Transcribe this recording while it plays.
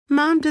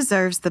Mom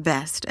deserves the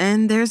best,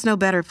 and there's no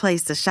better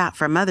place to shop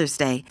for Mother's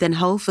Day than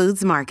Whole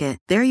Foods Market.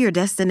 They're your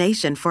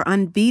destination for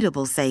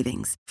unbeatable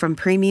savings, from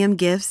premium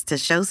gifts to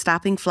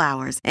show-stopping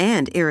flowers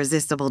and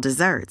irresistible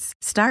desserts.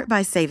 Start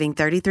by saving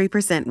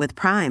 33% with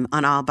Prime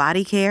on all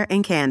body care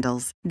and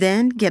candles.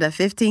 Then get a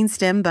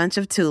 15-stem bunch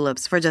of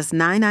tulips for just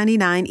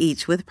 $9.99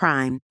 each with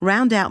Prime.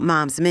 Round out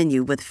Mom's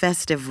menu with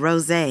festive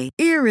rosé,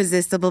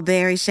 irresistible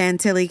berry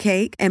chantilly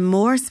cake, and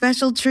more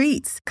special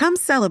treats. Come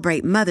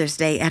celebrate Mother's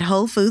Day at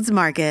Whole Foods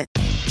Market.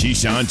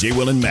 Keyshawn, J.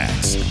 Will, and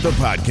Max, the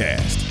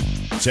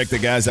podcast. Check the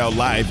guys out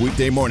live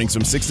weekday mornings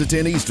from 6 to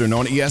 10 Eastern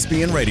on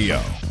ESPN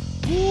Radio.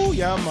 Ooh,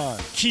 yeah, man.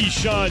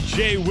 Keyshawn,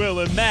 J. Will,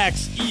 and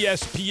Max,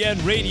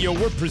 ESPN Radio.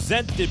 We're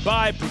presented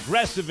by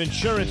Progressive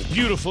Insurance.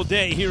 Beautiful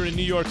day here in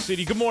New York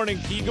City. Good morning,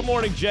 Key. Good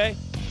morning, Jay.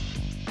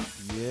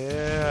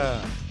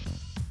 Yeah.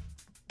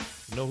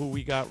 You know who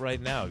we got right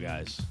now,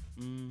 guys?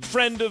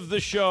 Friend of the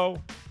show,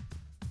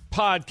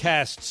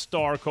 podcast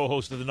star,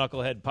 co-host of the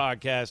Knucklehead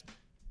Podcast,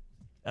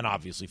 and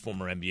obviously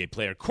former NBA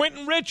player,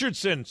 Quentin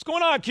Richardson. What's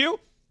going on, Q?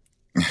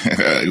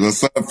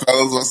 What's up,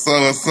 fellas?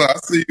 What's up? I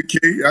see you,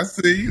 Key.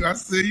 I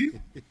see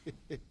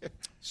you.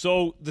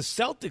 So the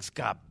Celtics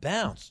got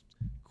bounced.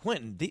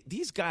 Quentin,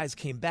 these guys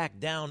came back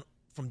down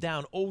from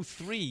down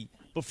 0-3,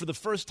 but for the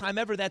first time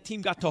ever, that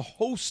team got to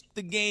host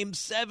the Game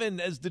 7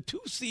 as the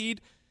 2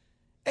 seed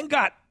and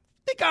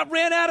they got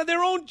ran out of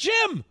their own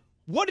gym.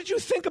 What did you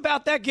think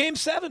about that Game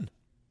 7?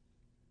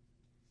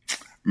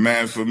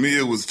 Man, for me,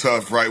 it was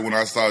tough right when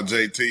I saw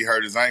JT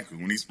hurt his ankle.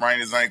 When he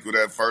sprained his ankle,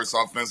 that first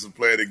offensive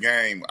play of the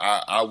game,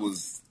 I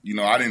was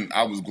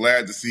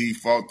glad to see he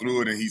fought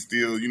through it and he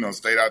still,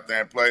 stayed out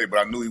there and played, but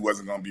I knew he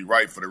wasn't going to be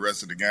right for the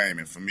rest of the game,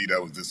 and for me, that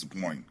was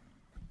disappointing.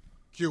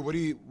 Q, what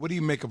do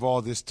you make of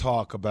all this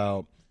talk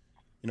about,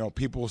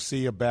 people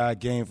see a bad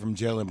game from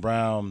Jaylen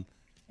Brown,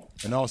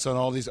 and all of a sudden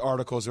all these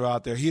articles are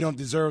out there. He don't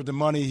deserve the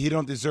money. He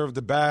don't deserve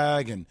the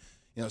bag, and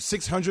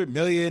 $600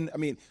 million. I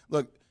mean,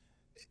 look.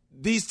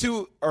 These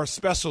two are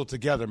special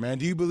together, man.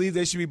 Do you believe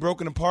they should be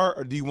broken apart,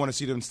 or do you want to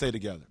see them stay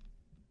together?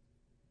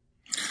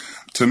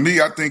 To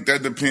me, I think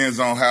that depends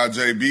on how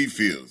JB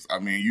feels. I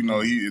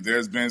mean,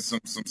 there's been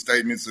some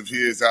statements of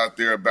his out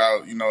there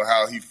about,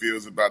 how he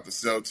feels about the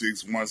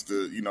Celtics once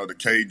the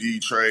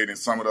KD trade and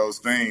some of those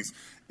things.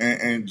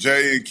 And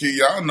Jay and Key,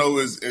 y'all know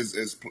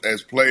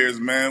as players,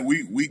 man,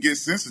 we get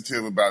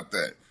sensitive about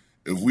that.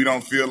 If we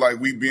don't feel like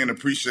we being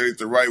appreciated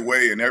the right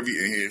way, and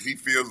if he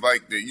feels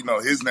like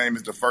that, his name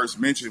is the first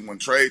mention when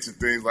trades and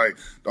things, like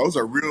those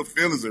are real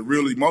feelings and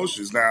real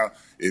emotions. Now,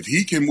 if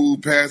he can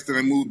move past it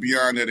and move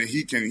beyond that, and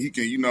he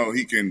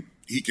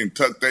can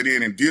tuck that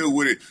in and deal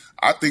with it,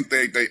 I think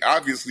they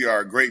obviously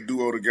are a great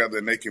duo together,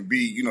 and they can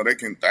be,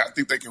 I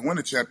think they can win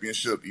a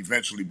championship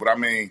eventually. But I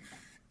mean,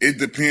 it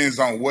depends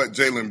on what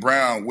Jaylen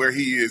Brown, where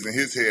he is in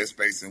his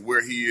headspace, and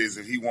where he is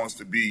if he wants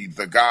to be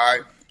the guy,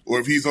 or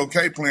if he's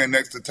okay playing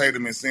next to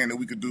Tatum and saying that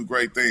we could do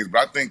great things.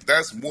 But I think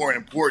that's more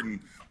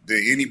important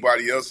than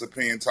anybody else's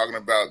opinion talking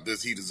about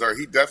does he deserve.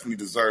 He definitely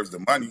deserves the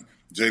money.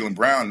 Jaylen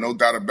Brown, no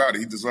doubt about it.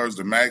 He deserves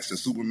the max, the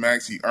super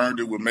max. He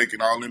earned it with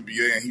making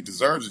All-NBA, and he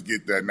deserves to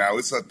get that. Now,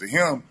 it's up to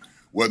him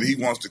whether he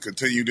wants to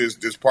continue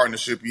this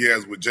partnership he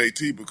has with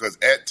JT, because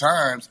at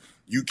times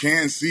you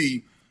can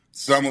see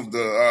some of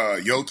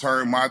the your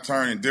turn, my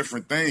turn, and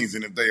different things.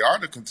 And if they are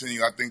to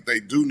continue, I think they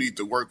do need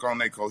to work on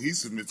their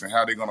cohesiveness and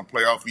how they're going to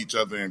play off each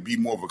other and be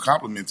more of a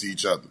compliment to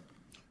each other.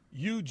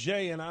 You,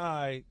 Jay, and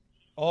I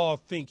all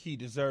think he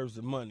deserves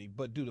the money,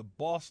 but do the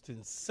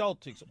Boston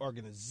Celtics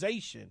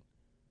organization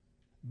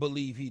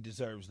believe he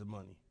deserves the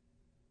money?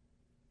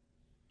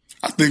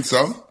 I think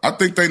so. I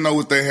think they know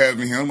what they have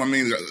in him. I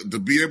mean, to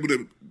be able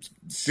to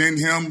send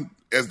him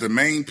as the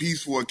main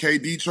piece for a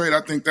KD trade,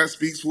 I think that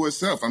speaks for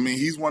itself. I mean,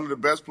 he's one of the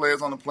best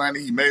players on the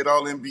planet. He made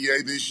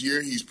All-NBA this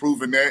year. He's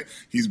proven that.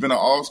 He's been an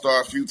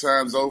All-Star a few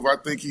times over. I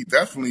think he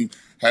definitely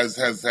has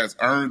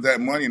earned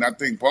that money, and I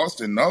think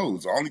Boston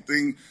knows. The only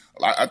thing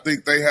I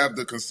think they have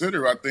to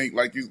consider, I think,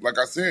 like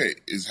I said,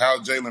 is how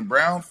Jaylen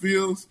Brown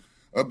feels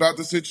about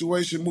the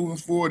situation moving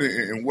forward,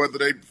 and whether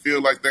they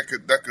feel like that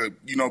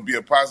could be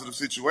a positive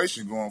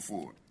situation going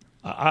forward.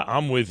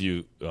 I'm with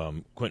you,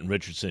 Quentin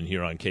Richardson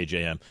here on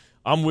KJM.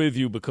 I'm with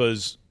you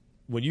because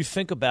when you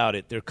think about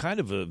it, they're kind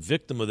of a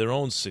victim of their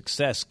own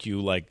success, Q.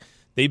 Like,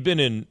 they're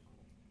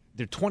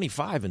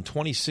 25 and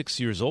 26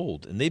 years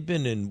old,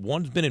 and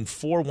one's been in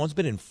 4, one's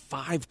been in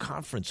 5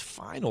 conference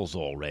finals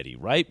already,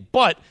 right?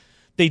 But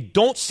they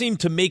don't seem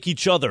to make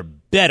each other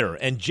better.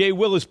 And Jay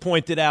Willis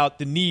pointed out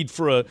the need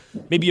for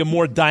maybe a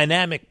more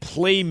dynamic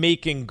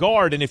playmaking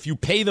guard, and if you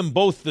pay them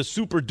both the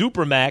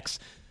super-duper max,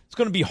 it's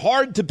going to be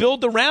hard to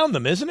build around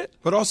them, isn't it?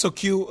 But also,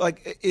 Q,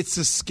 like, it's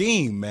a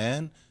scheme,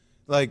 man.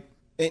 Like,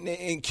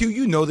 and Q,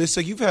 you know this.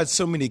 Like, you've had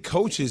so many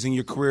coaches in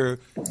your career.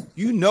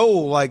 You know,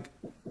 like,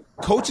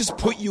 coaches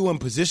put you in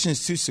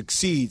positions to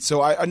succeed.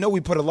 So I know we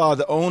put a lot of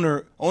the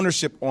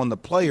ownership on the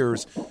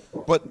players,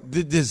 but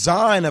the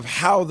design of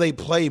how they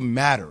play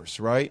matters,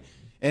 right?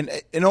 And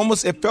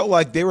almost it felt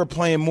like they were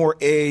playing more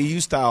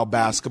AAU style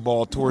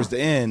basketball towards the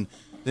end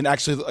than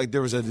actually like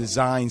there was a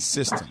design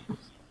system.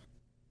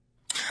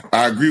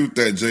 I agree with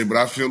that, Jay, but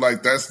I feel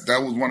like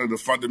that was one of the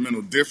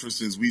fundamental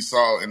differences we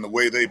saw in the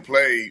way they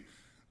played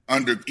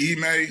under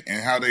Ime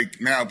and how they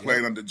now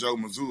played under Joe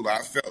Mazzulla. I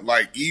felt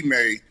like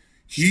Ime,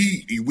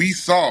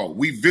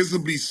 we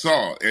visibly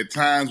saw at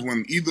times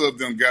when either of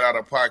them got out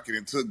of pocket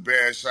and took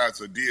bad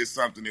shots or did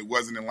something that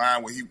wasn't in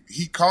line with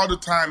he called a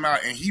timeout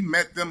and he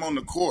met them on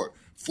the court,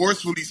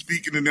 forcefully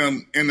speaking to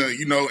them in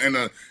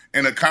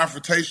a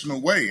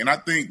confrontational way. And I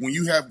think when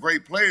you have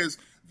great players,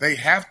 they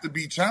have to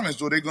be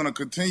challenged or they're going to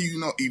continue,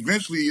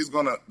 eventually it's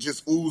going to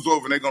just ooze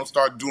over and they're going to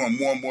start doing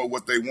more and more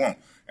what they want.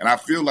 And I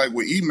feel like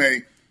with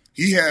Ime,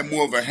 he had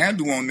more of a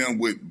handle on them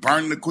with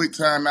burning the quick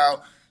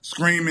timeout,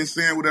 screaming,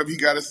 saying whatever he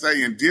got to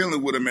say, and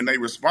dealing with them, and they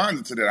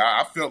responded to that.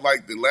 I felt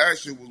like the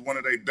last year was one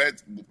of their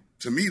best,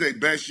 to me, their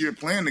best year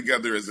playing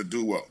together as a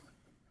duo.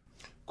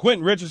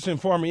 Quentin Richardson,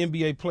 former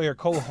NBA player,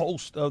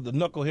 co-host of the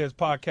Knuckleheads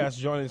podcast,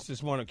 joining us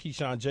this morning,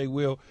 Keyshawn, J.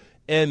 Will,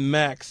 and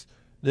Max.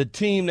 The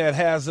team that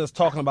has us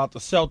talking about the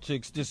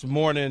Celtics this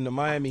morning, the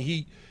Miami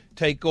Heat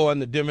take on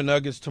the Denver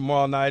Nuggets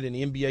tomorrow night in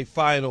the NBA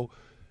Final.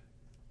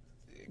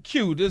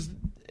 Q,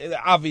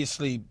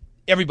 obviously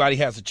everybody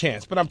has a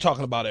chance, but I'm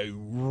talking about a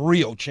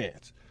real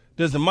chance.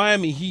 Does the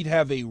Miami Heat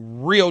have a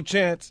real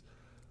chance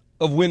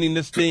of winning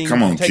this thing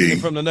and taking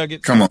it from the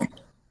Nuggets? Come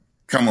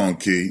on,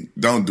 Key.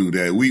 Don't do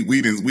that.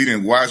 We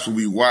didn't watch what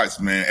we watched,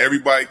 man.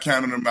 Everybody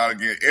counted them out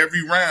again.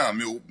 Every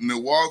round,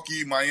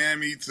 Milwaukee,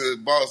 Miami to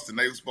Boston,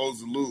 they were supposed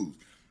to lose.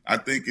 I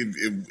think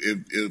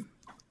if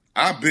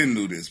I've been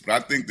through this, but I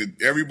think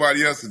that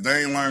everybody else, if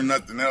they ain't learned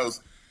nothing else,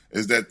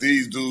 is that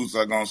these dudes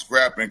are going to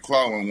scrap and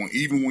claw. And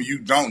even when you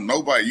don't,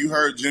 you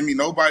heard Jimmy,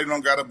 nobody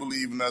don't got to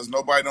believe in us.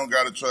 Nobody don't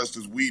got to trust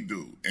us. We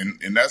do.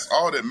 And that's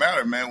all that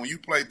matters, man. When you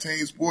play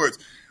team sports,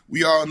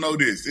 we all know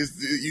this.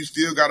 You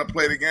still got to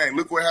play the game.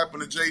 Look what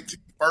happened to JT,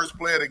 first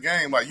play of the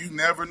game. Like, you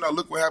never know.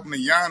 Look what happened to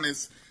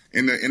Giannis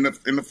in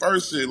the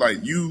first year.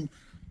 Like, you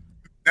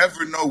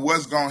never know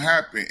what's going to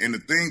happen. And the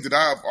thing that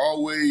I've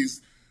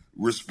always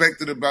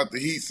respected about the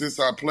Heat since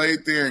I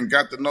played there and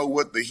got to know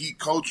what the Heat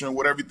culture and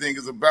what everything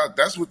is about,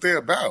 that's what they're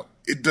about.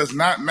 It does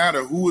not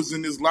matter who is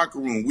in this locker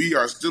room. We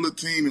are still a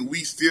team and we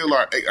still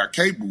are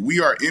capable.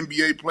 We are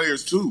NBA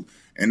players too.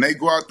 And they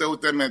go out there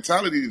with that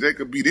mentality that they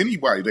could beat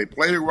anybody. They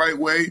play the right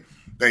way.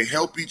 They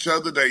help each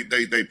other.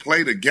 They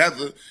play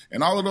together.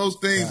 And all of those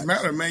things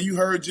matter, man. You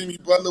heard Jimmy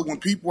Butler, when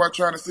people are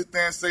trying to sit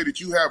there and say that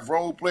you have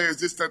role players,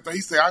 this, that,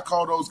 he said, I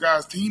call those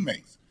guys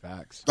teammates.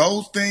 Facts.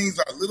 Those things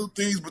are little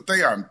things, but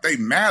they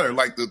matter.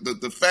 Like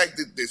the fact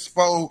that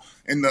Spo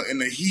in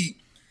the Heat,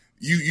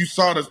 you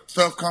saw the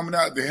stuff coming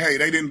out that, hey,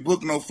 they didn't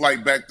book no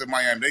flight back to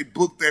Miami. They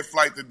booked their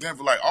flight to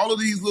Denver. Like, all of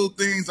these little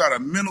things are the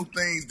mental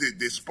things that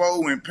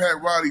Spo and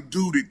Pat Riley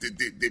do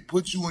that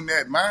put you in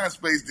that mind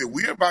space that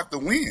we're about to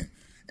win.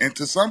 And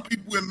to some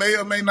people, it may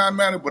or may not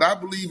matter, but I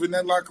believe in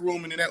that locker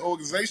room and in that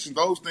organization,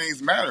 those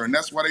things matter. And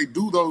that's why they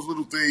do those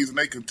little things, and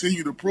they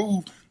continue to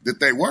prove that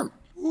they work.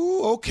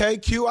 Ooh, okay,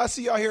 Q. I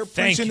see y'all here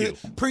preaching the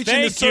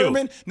Thank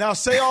sermon. you. Now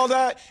say all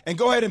that and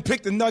go ahead and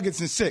pick the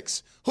Nuggets in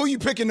 6. Who you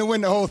picking to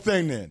win the whole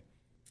thing then?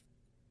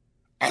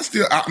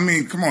 I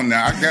mean, come on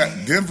now. I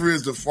got Denver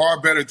is the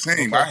far better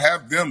team. Okay. I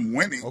have them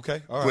winning.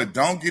 Okay, all right. But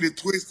don't get it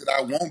twisted.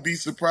 I won't be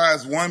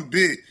surprised one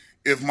bit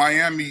if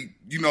Miami,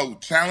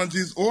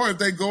 challenges, or if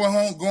they go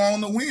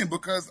on to win,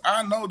 because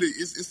I know that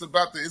it's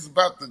about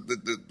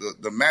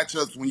the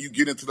matchups when you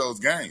get into those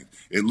games.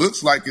 It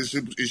looks like it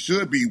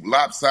should be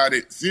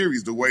lopsided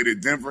series the way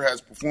that Denver has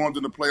performed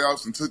in the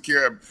playoffs and took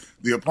care of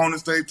the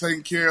opponents they've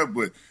taken care of,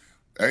 but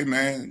hey,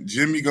 man,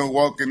 Jimmy gonna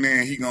walk in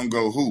there and he gonna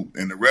go hoop,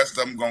 and the rest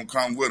of them gonna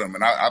come with him.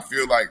 And I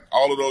feel like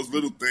all of those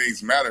little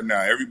things matter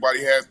now.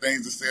 Everybody has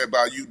things to say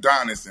about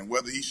Udonis and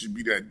whether he should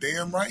be there.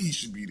 Damn right he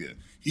should be there.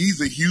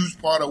 He's a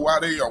huge part of why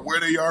they are where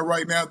they are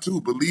right now,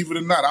 too. Believe it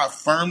or not, I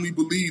firmly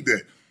believe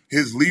that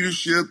his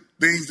leadership,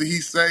 things that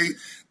he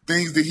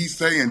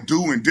say and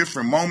do in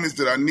different moments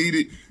that are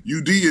needed,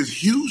 UD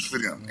is huge for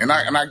them. And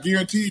I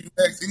guarantee you,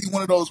 ask any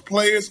one of those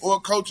players or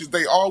coaches,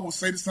 they all will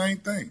say the same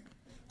thing.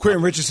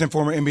 Quentin Richardson,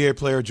 former NBA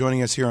player,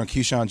 joining us here on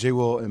Keyshawn, J.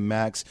 Will, and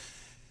Max.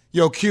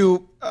 Yo,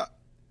 Q,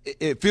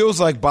 it feels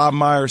like Bob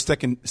Myers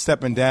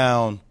stepping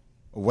down,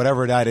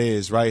 whatever that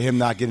is, right? Him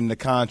not getting the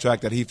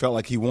contract that he felt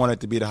like he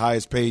wanted to be the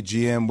highest paid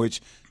GM, which,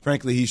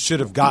 frankly, he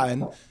should have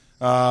gotten.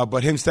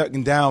 But him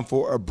stepping down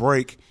for a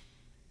break.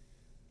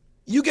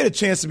 You get a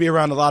chance to be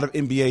around a lot of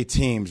NBA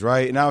teams,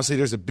 right? And obviously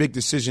there's a big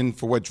decision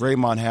for what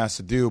Draymond has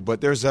to do.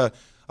 But there's a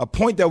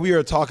point that we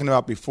were talking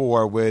about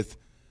before with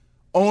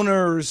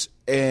owners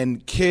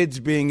and kids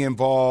being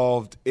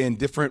involved in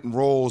different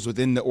roles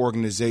within the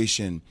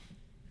organization.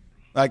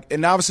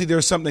 And obviously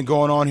there's something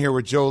going on here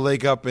with Joe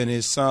Lacob and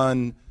his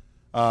son,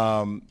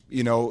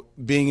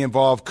 being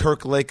involved,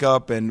 Kirk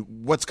Lacob,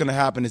 and what's going to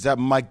happen. Is that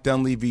Mike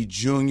Dunleavy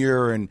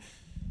Jr. and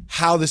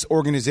how this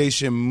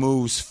organization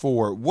moves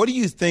forward? What do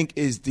you think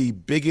is the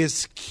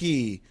biggest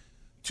key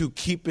to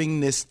keeping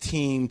this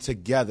team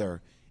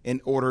together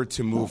in order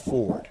to move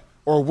forward?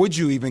 Or would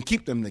you even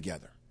keep them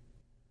together?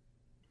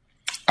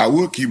 I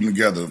would keep them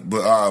together,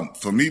 but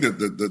for me,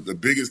 the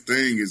biggest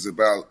thing is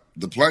about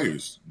the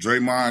players,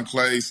 Draymond,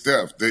 Clay,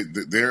 Steph.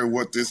 They're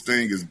what this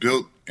thing is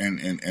built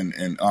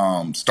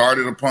and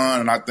started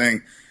upon. And I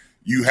think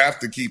you have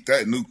to keep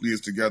that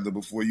nucleus together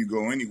before you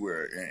go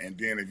anywhere. And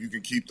then if you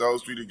can keep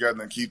those three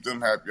together and keep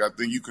them happy, I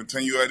think you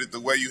continue at it the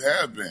way you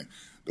have been.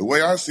 The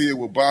way I see it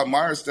with Bob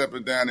Myers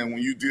stepping down, and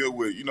when you deal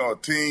with,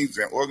 teams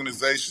and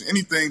organizations,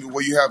 anything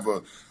where you have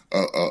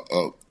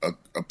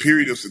a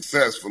period of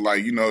success for,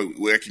 like,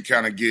 where it can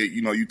kind of get,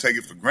 you take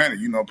it for granted.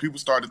 People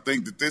start to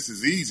think that this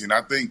is easy. And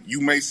I think you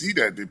may see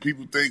that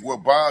people think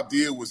what Bob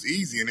did was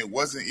easy, and it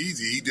wasn't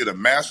easy. He did a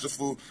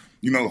masterful,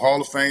 Hall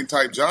of Fame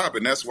type job,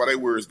 and that's why they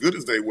were as good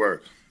as they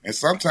were. And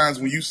sometimes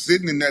when you're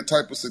sitting in that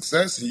type of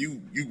success and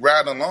you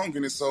ride along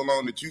in it so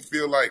long that you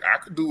feel like I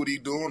could do what he's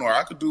doing, or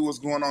I could do what's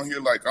going on here.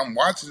 Like, I'm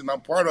watching and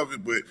I'm part of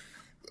it, but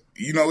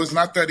it's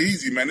not that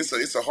easy, man.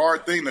 It's a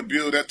hard thing to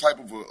build that type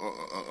of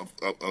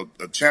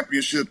a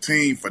championship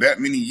team for that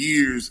many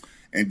years,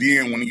 and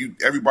then when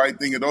everybody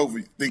think it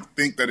over,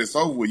 think that it's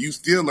over, you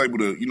still able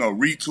to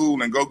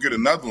retool and go get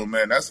another one,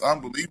 man. That's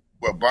unbelievable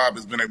what Bob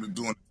has been able to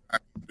do in the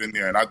time he's been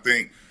there, and I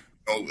think.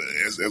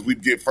 As we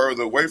get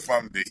further away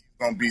from it, he's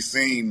going to be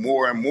seen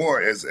more and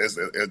more as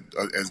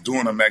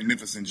doing a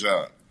magnificent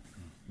job.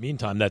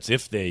 Meantime, that's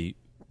if they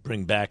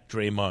bring back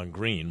Draymond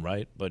Green,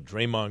 right? But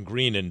Draymond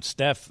Green and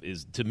Steph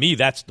to me,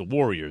 that's the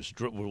Warriors.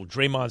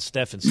 Draymond,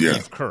 Steph, and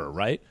Steve Kerr,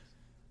 right?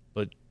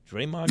 But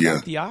Draymond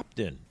got the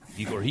opt-in,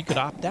 or he could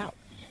opt out,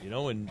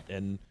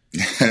 and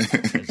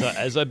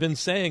as I've been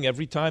saying,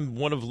 every time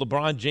one of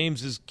LeBron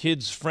James's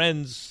kids'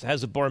 friends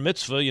has a bar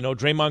mitzvah,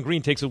 Draymond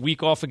Green takes a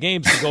week off of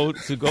games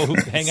to go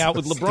hang out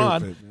with LeBron.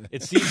 Stupid.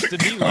 It seems to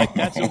me like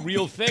that's a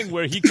real thing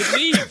where he could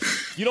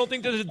leave. You don't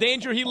think there's a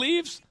danger he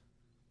leaves?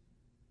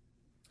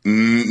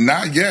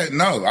 Not yet,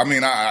 no. I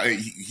mean,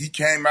 he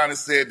came out and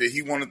said that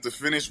he wanted to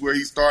finish where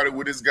he started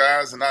with his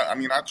guys, and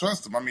I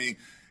trust him. I mean,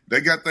 they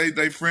got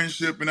their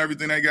friendship and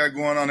everything they got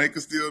going on. They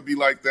could still be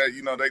like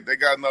that. They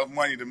got enough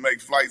money to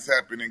make flights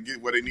happen and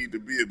get where they need to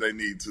be if they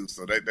need to.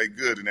 So they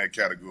good in that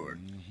category.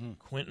 Mm-hmm.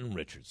 Quentin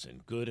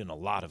Richardson, good in a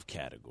lot of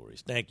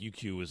categories. Thank you,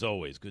 Q, as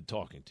always. Good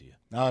talking to you.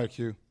 All right,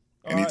 Q.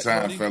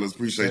 Anytime, fellas.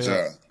 Appreciate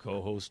y'all.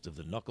 Co-host of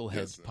the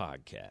Knuckleheads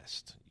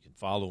podcast. You can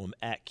follow him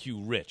at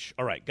Q Rich.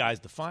 All right, guys,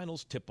 the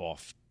finals tip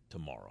off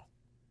tomorrow.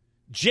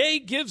 Jay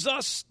gives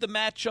us the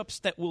matchups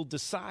that will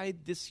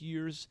decide this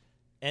year's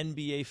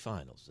NBA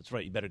Finals. That's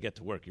right. You better get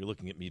to work. You're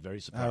looking at me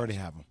very surprised. I already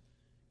have them.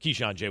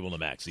 Keyshawn, J. Will, and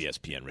Max,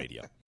 ESPN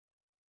Radio.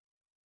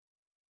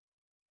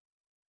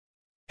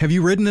 Have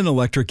you ridden an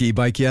electric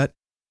e-bike yet?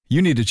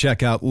 You need to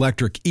check out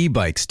Electric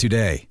E-Bikes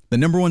today, the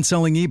 #1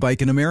 selling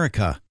e-bike in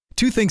America.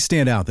 Two things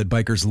stand out that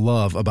bikers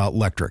love about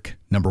Electric.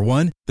 Number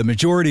one, the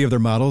majority of their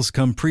models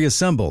come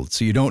pre-assembled,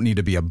 so you don't need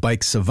to be a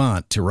bike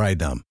savant to ride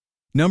them.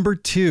 Number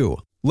two,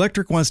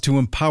 Electric wants to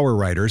empower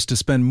riders to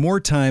spend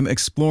more time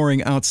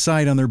exploring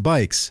outside on their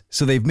bikes,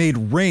 so they've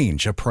made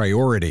range a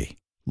priority.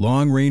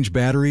 Long-range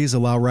batteries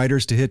allow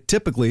riders to hit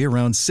typically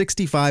around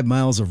 65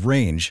 miles of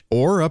range,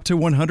 or up to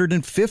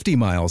 150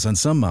 miles on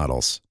some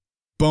models.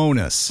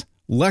 Bonus,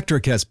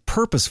 Electric has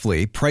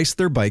purposefully priced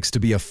their bikes to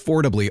be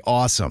affordably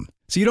awesome,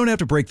 so you don't have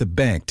to break the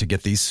bank to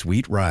get these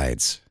sweet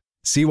rides.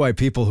 See why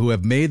people who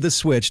have made the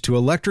switch to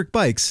electric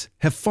bikes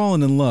have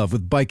fallen in love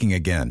with biking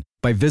again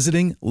by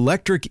visiting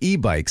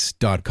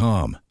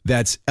lectricebikes.com.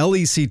 That's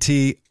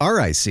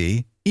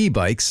LECTRIC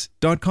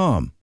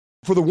ebikes.com.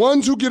 For the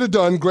ones who get it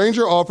done,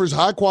 Grainger offers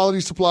high-quality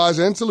supplies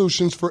and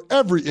solutions for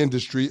every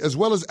industry, as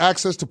well as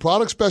access to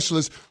product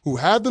specialists who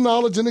have the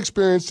knowledge and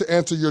experience to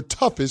answer your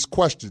toughest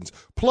questions.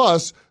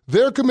 Plus,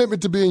 their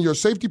commitment to being your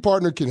safety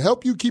partner can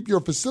help you keep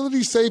your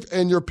facility safe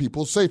and your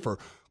people safer.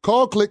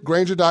 Call, click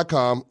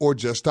Grainger.com, or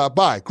just stop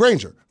by.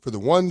 Grainger, for the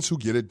ones who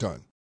get it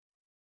done.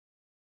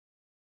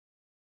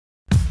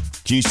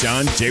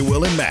 Keyshawn, J.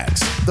 Will, and Max,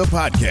 the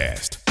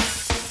podcast.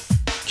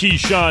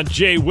 Keyshawn,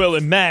 J. Will,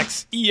 and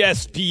Max,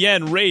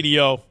 ESPN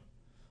Radio.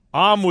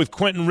 I'm with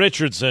Quentin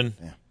Richardson.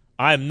 Yeah.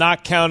 I'm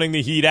not counting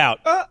the Heat out.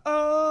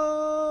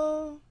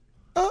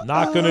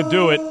 Not going to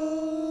do it.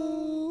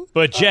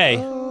 But, Jay,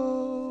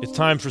 it's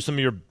time for some of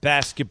your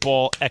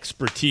basketball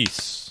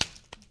expertise.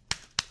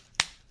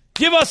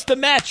 Give us the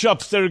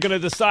matchups that are going to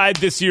decide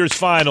this year's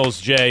finals,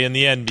 Jay, in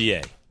the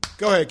NBA.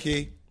 Go ahead,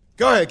 Key.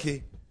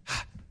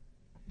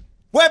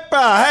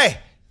 Wepa, hey!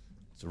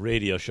 It's a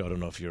radio show. I don't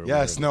know if you're aware.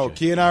 Yes, no.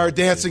 Key and I are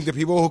dancing to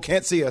people who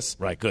can't see us.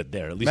 Right, good.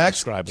 There, at least Max,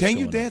 describe what's can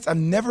you going dance? on.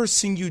 I've never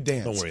seen you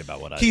dance. Don't worry about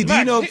what I Key, do. do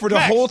you know for the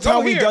Max, whole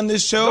time we've done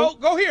this show?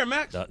 Go here,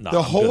 Max.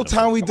 The whole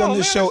time we've done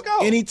this show,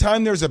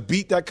 anytime there's a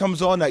beat that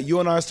comes on that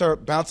you and I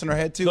start bouncing our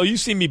head to. No, you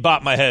see me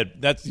bop my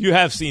head. You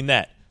have seen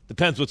that.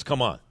 Depends what's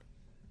come on.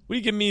 What do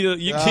you give me the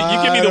you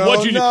give me the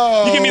what you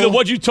give me the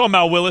what you talking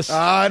about, Willis?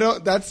 I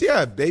don't. That's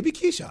baby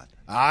Keyshawn.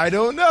 I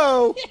don't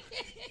know.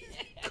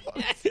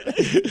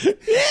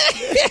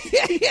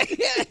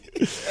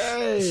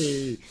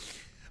 Hey.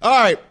 All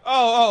right.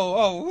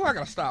 Oh, I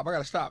gotta stop.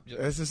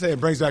 That's to say, it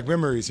brings back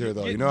memories here,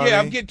 though. You know what I mean?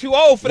 I'm getting too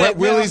old for that.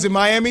 Wet Willies in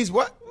Miami's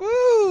what?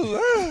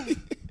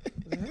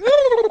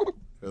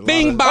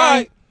 Bing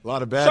bang. A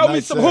lot of bad Show me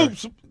nights some there.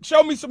 hoops.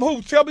 Show me some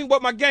hoops. Tell me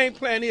what my game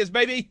plan is,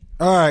 baby.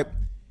 All right.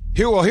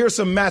 Here's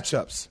some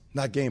matchups,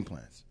 not game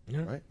plans.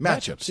 Right?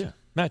 Matchups. Yeah,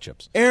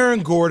 matchups.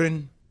 Aaron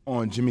Gordon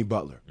on Jimmy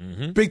Butler.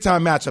 Big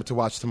time matchup to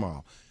watch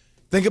tomorrow.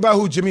 Think about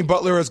who Jimmy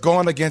Butler has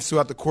gone against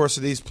throughout the course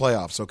of these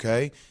playoffs,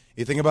 okay?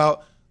 You think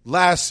about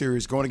last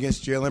series going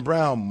against Jaylen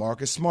Brown,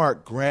 Marcus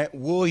Smart, Grant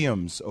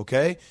Williams,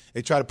 okay?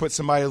 They try to put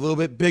somebody a little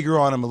bit bigger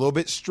on him, a little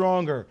bit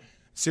stronger.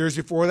 Series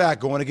before that,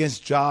 going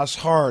against Josh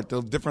Hart,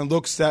 the different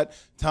looks that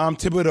Tom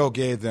Thibodeau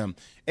gave them.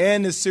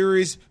 And the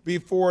series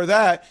before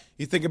that,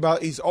 you think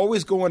about he's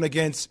always going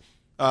against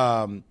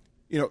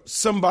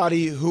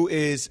somebody who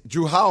is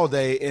Drew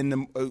Holiday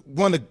and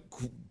one of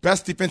the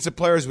best defensive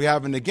players we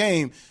have in the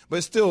game,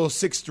 but still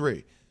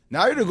 6'3".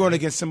 Now you're going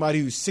against somebody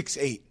who's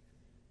 6'8",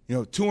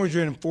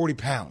 240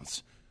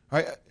 pounds.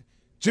 Right?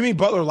 Jimmy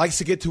Butler likes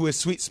to get to his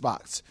sweet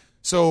spots.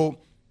 So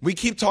we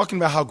keep talking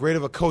about how great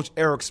of a coach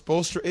Eric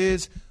Spoelstra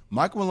is.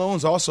 Michael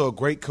Malone's also a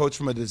great coach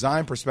from a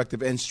design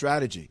perspective and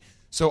strategy.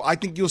 So I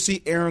think you'll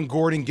see Aaron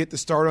Gordon get the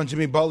start on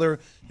Jimmy Butler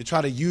to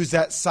try to use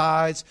that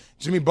size.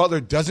 Jimmy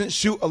Butler doesn't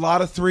shoot a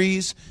lot of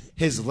threes.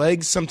 His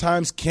legs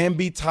sometimes can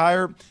be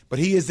tired, but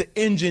he is the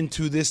engine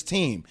to this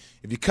team.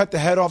 If you cut the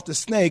head off the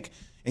snake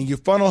and you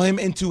funnel him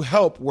into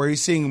help where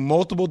he's seeing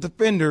multiple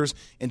defenders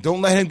and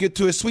don't let him get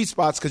to his sweet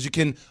spots because you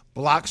can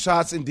block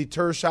shots and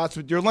deter shots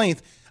with your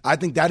length, I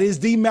think that is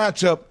the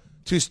matchup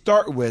to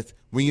start with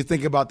when you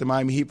think about the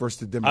Miami Heat versus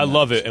the Denver Nuggets. I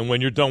love it. And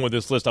when you're done with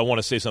this list, I want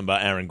to say something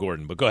about Aaron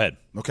Gordon, but go ahead.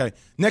 Okay.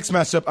 Next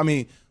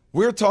matchup,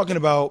 we're talking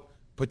about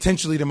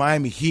potentially the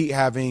Miami Heat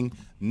having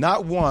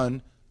not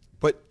one,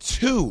 but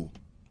two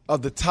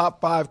of the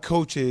top 5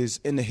 coaches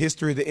in the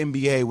history of the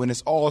NBA when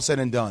it's all said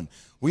and done.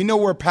 We know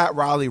where Pat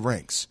Riley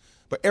ranks,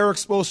 but Eric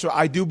Spoelstra,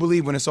 I do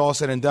believe when it's all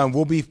said and done,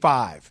 will be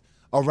 5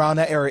 around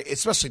that area,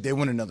 especially if they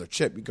win another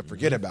chip. You could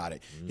forget about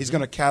it. He's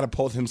going to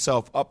catapult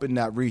himself up in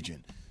that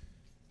region.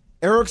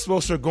 Eric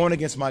Spoelstra going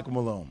against Michael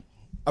Malone.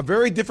 A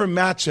very different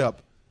matchup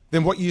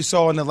than what you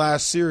saw in the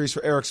last series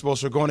for Eric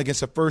Spoelstra going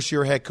against a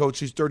first-year head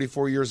coach who's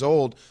 34 years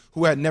old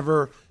who had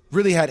never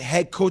really had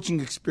head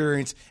coaching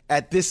experience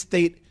at this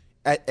state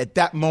at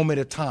that moment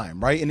of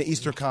time, right, in the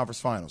Eastern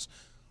Conference Finals.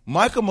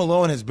 Michael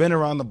Malone has been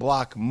around the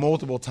block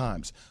multiple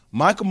times.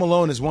 Michael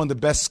Malone is one of the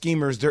best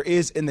schemers there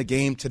is in the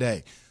game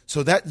today.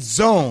 So that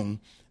zone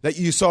that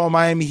you saw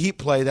Miami Heat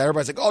play, that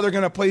everybody's like, oh, they're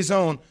going to play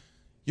zone,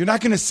 you're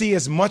not going to see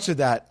as much of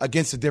that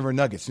against the Denver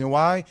Nuggets. You know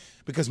why?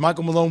 Because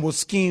Michael Malone will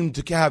scheme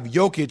to have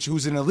Jokic,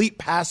 who's an elite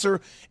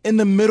passer, in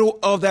the middle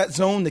of that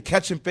zone to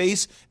catch and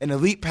face, an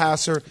elite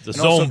passer. The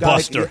zone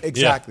buster.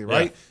 Exactly, yeah,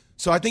 right? Yeah.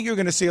 So I think you're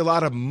going to see a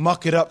lot of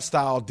muck-it-up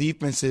style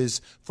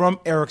defenses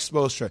from Eric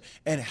Spoelstra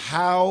and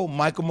how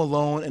Michael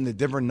Malone and the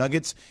Denver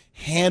Nuggets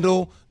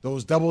handle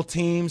those double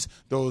teams,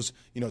 those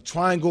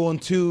triangle and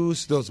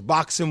twos, those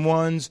box and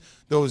ones,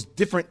 those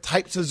different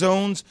types of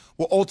zones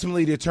will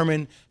ultimately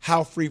determine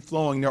how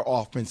free-flowing their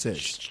offense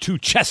is. 2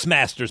 chess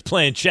masters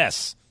playing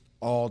chess.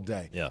 All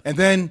day. Yeah. And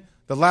then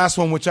the last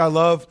one, which I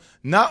love,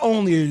 not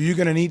only are you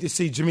going to need to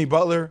see Jimmy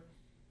Butler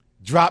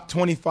drop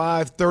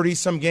 25, 30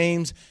 some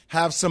games,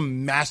 have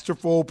some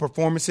masterful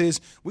performances.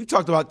 We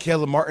talked about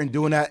Caleb Martin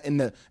doing that in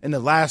the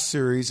last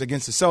series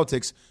against the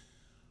Celtics.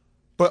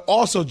 But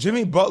also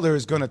Jimmy Butler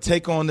is going to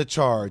take on the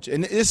charge.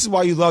 And this is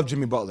why you love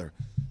Jimmy Butler.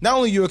 Not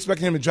only are you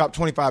expecting him to drop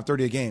 25,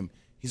 30 a game,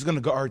 he's going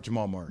to guard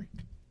Jamal Murray.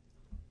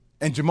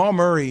 And Jamal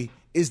Murray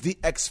is the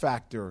X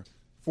factor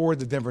for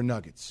the Denver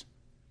Nuggets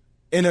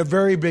in a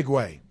very big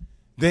way.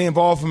 They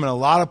involve him in a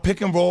lot of pick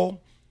and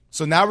roll.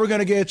 So now we're going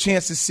to get a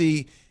chance to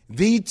see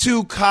the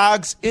 2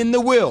 cogs in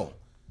the wheel,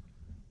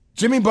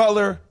 Jimmy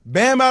Butler,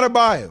 Bam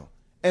Adebayo,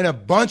 and a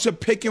bunch of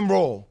pick and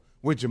roll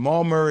with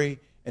Jamal Murray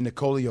and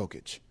Nikola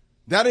Jokic.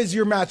 That is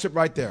your matchup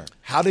right there.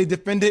 How they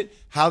defend it,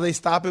 how they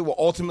stop it will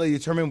ultimately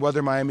determine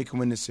whether Miami can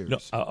win this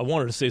series. No, I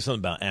wanted to say something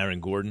about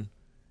Aaron Gordon.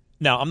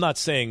 Now, I'm not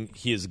saying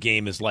his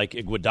game is like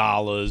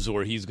Iguodala's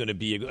or he's going to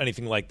be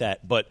anything like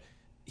that, but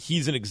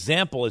he's an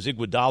example, as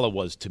Iguodala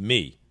was to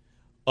me,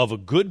 of a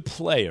good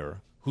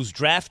player who's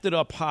drafted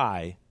up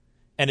high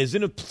and is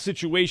in a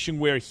situation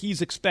where he's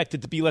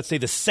expected to be, let's say,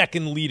 the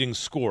second leading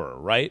scorer,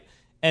 right?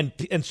 And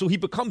so he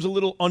becomes a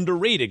little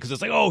underrated because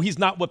it's like, oh, he's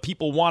not what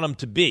people want him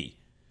to be.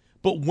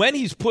 But when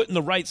he's put in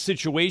the right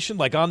situation,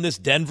 like on this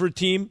Denver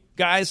team,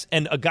 guys,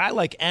 and a guy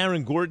like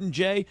Aaron Gordon,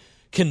 Jay,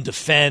 can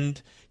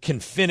defend,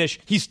 can finish.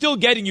 He's still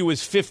getting you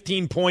his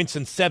 15 points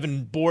and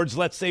 7 boards,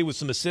 let's say, with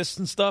some assists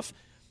and stuff.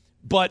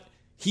 But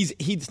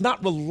he's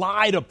not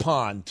relied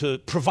upon to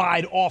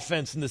provide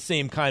offense in the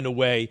same kind of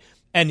way.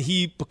 And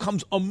he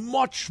becomes a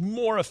much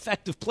more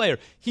effective player.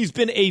 He's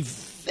been a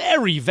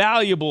very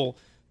valuable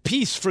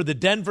piece for the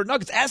Denver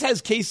Nuggets, as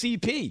has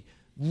KCP.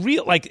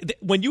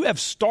 When you have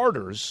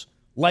starters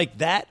like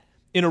that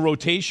in a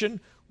rotation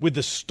with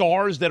the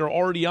stars that are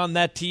already on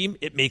that team,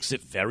 it makes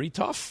it very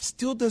tough.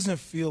 Still doesn't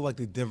feel like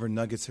the Denver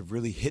Nuggets have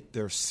really hit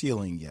their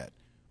ceiling yet,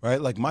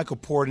 right? Like Michael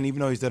Porter,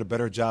 even though he's done a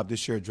better job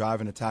this year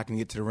driving, attacking,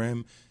 get to the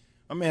rim,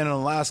 my man, in the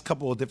last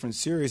couple of different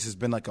series has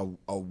been like a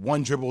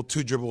 1 dribble,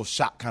 2 dribble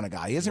shot kind of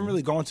guy. He hasn't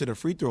really gone to the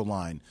free throw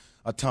line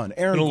a ton.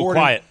 Aaron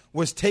Gordon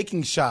was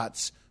taking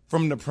shots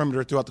from the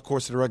perimeter throughout the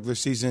course of the regular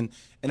season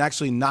and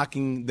actually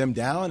knocking them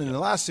down. And in the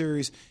last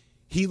series,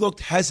 he looked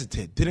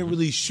hesitant, didn't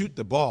really shoot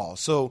the ball.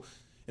 So,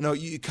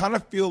 you kind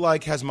of feel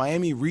like, has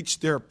Miami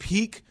reached their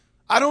peak?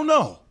 I don't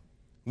know.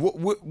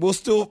 We'll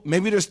still,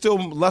 maybe they're still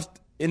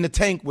left in the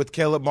tank with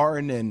Caleb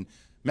Martin and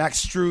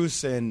Max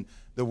Strus and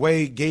the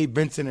way Gabe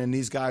Vincent and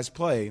these guys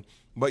play.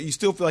 But you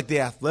still feel like the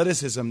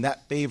athleticism,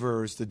 that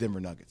favors the Denver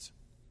Nuggets.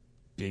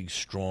 Big,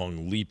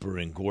 strong leaper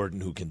in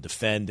Gordon who can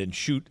defend and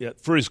shoot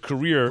for his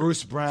career.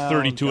 Bruce Brown,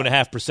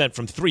 32.5%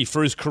 from three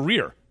for his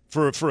career.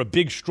 For a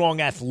big,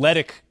 strong,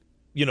 athletic,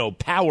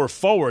 power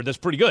forward, that's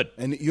pretty good.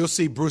 And you'll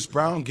see Bruce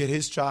Brown get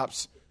his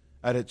chops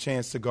at a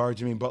chance to guard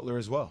Jimmy Butler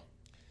as well.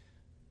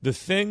 The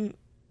thing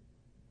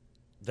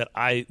that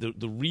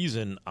the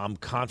reason I'm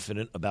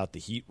confident about the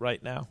Heat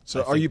right now.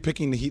 So are you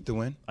picking the Heat to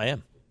win? I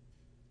am.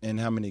 In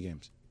how many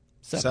games?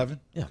 7?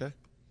 Yeah. Okay.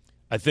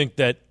 I think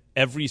that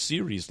every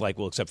series,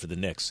 except for the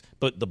Knicks,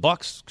 but the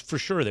Bucks, for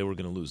sure they were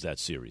going to lose that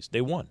series.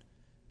 They won.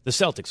 The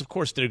Celtics, of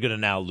course, they're going to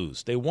now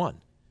lose. They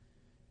won.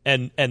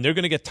 And they're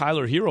going to get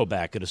Tyler Hero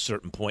back at a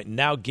certain point. And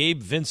now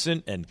Gabe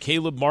Vincent and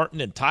Caleb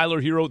Martin and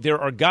Tyler Hero, there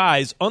are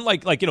guys,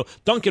 unlike,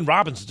 Duncan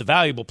Robinson's a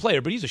valuable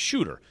player, but he's a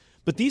shooter.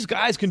 But these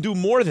guys can do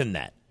more than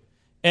that.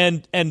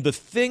 And the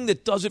thing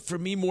that does it for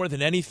me more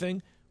than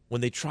anything,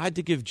 when they tried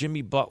to give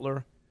Jimmy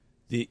Butler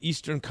the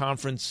Eastern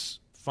Conference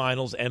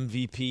Finals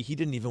MVP, he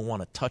didn't even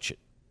want to touch it.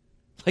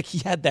 He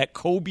had that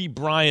Kobe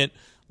Bryant,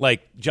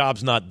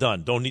 job's not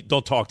done.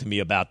 Don't talk to me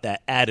about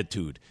that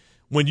attitude.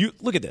 When you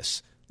look at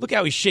this, look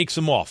how he shakes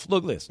him off.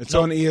 Look at this. It's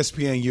on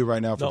ESPNU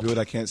right now for people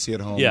that can't see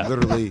at home. Yeah.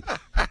 Literally,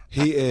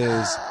 he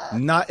is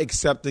not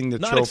accepting the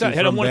trophy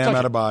from Bam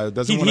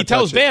Adebayo. He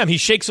tells Bam, he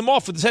shakes him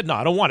off with his head. No,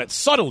 I don't want it.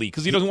 Subtly,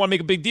 because he doesn't want to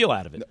make a big deal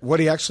out of it.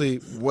 What he actually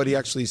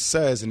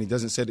says, and he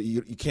doesn't say that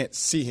you can't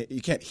see him,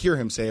 you can't hear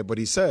him say it, but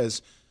he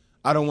says,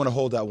 I don't want to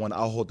hold that one.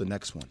 I'll hold the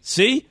next one.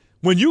 See?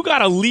 When you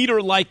got a leader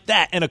like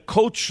that and a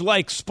coach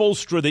like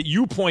Spoelstra that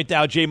you point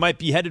out, Jay, might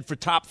be headed for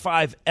top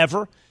 5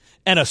 ever,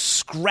 and a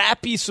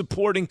scrappy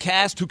supporting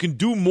cast who can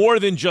do more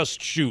than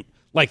just shoot,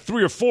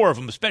 3 or 4 of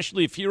them,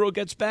 especially if Hero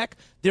gets back,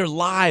 they're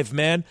live,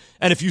 man.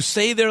 And if you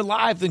say they're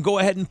live, then go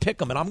ahead and pick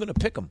them, and I'm going to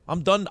pick them.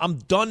 I'm done.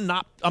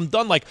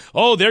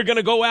 They're going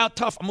to go out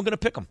tough. I'm going to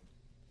pick them.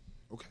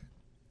 Okay.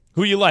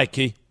 Who you like,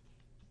 Key?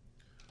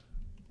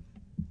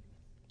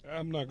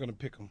 I'm not going to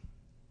pick them.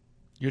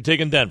 You're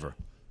taking Denver.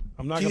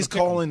 I'm not. He's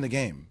calling the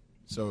game.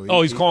 So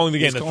he's calling the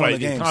game. That's right.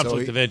 The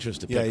conflict of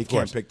interest. Yeah, he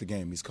can't pick the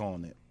game. He's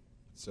calling it.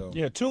 So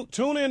yeah,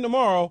 tune in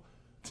tomorrow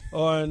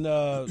on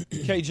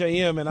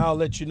KJM, and I'll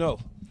let you know.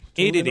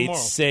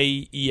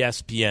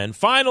 888-SAY-ESPN.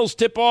 Finals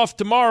tip-off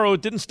tomorrow.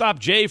 It didn't stop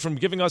Jay from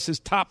giving us his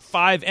top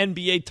 5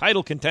 NBA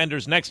title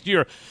contenders next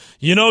year.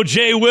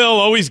 Jay Will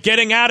always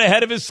getting out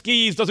ahead of his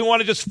skis, doesn't want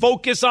to just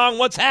focus on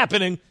what's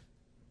happening.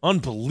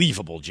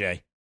 Unbelievable,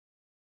 Jay.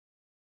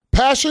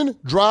 Passion,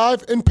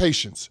 drive, and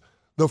patience.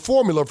 The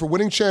formula for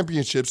winning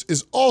championships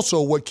is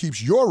also what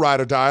keeps your ride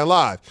or die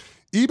alive.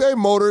 eBay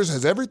Motors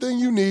has everything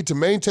you need to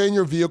maintain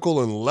your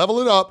vehicle and level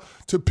it up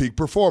to peak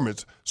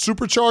performance.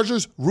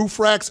 Superchargers, roof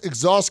racks,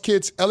 exhaust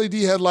kits, LED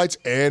headlights,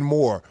 and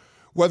more.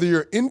 Whether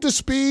you're into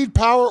speed,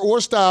 power, or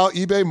style,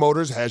 eBay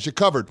Motors has you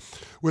covered.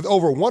 With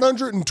over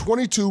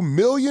 122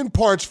 million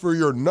parts for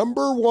your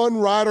number one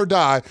ride or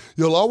die,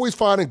 you'll always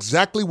find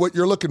exactly what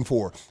you're looking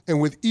for. And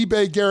with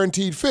eBay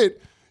Guaranteed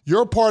Fit,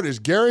 your part is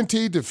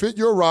guaranteed to fit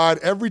your ride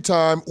every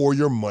time or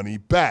your money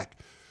back.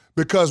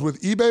 Because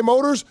with eBay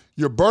Motors,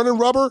 you're burning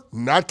rubber,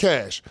 not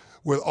cash.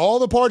 With all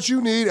the parts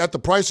you need at the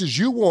prices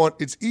you want,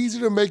 it's easy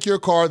to make your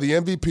car the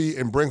MVP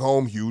and bring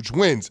home huge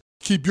wins.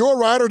 Keep your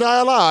ride or die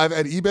alive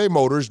at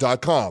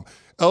ebaymotors.com.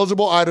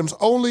 Eligible items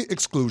only.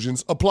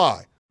 Exclusions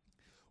apply.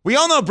 We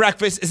all know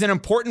breakfast is an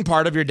important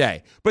part of your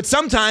day. But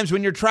sometimes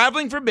when you're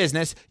traveling for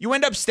business, you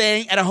end up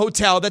staying at a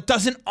hotel that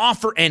doesn't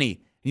offer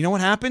any. You know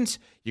what happens?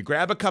 You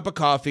grab a cup of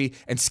coffee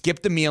and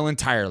skip the meal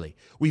entirely.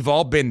 We've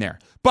all been there.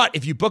 But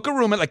if you book a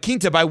room at La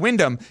Quinta by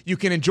Wyndham, you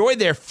can enjoy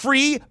their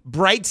free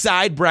Bright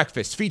Side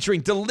breakfast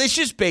featuring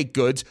delicious baked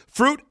goods,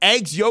 fruit,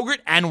 eggs,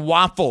 yogurt, and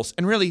waffles.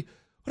 And really,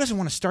 who doesn't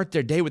want to start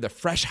their day with a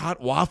fresh,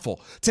 hot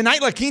waffle?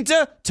 Tonight, La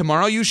Quinta,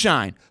 tomorrow you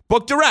shine.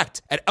 Book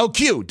direct at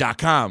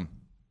lq.com.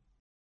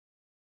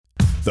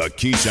 The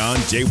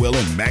Keyshawn, J. Will,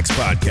 and Max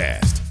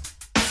podcast.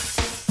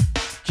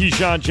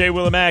 Keyshawn, J.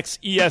 Will, and Max,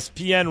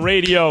 ESPN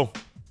Radio.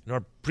 In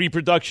our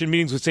pre-production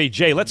meetings, would say,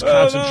 Jay, let's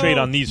concentrate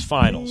on these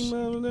finals.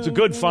 It's a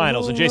good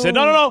finals. And Jay said,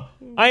 no.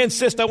 I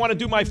insist. I want to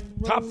do my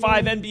top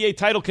 5 NBA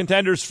title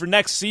contenders for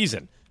next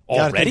season.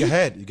 Already?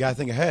 You got to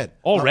think ahead.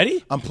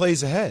 Already? I'm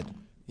plays ahead.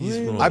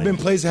 I've been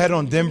plays ahead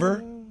on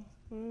Denver.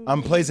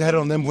 I'm plays ahead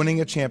on them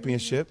winning a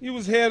championship. You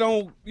was head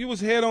on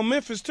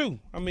Memphis too.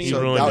 I mean,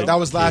 so that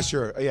was last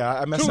year. Yeah,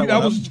 I messed up.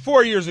 That was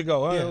 4 years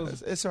ago.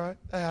 It's all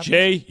right.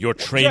 Jay, your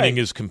training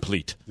is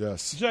complete.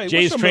 Yes.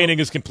 Jay's training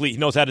is complete. He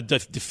knows how to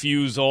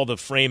diffuse all the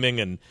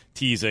framing and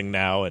teasing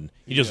now, and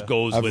he just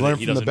goes with it. I've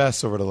learned from the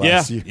best over the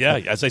last year. Yeah,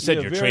 as I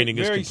said, your training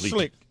is complete.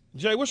 Slick.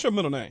 Jay, what's your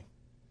middle name?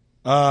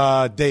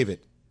 David.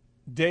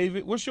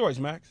 David. What's yours,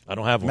 Max? I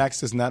don't have one. Max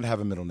does not have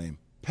a middle name.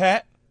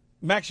 Pat.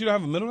 Max, you don't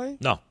have a middle name?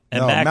 No.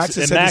 No, Max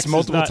has said this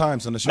multiple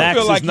times on the show. I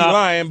feel like you're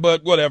lying,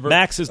 but whatever.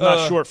 Max is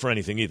not short for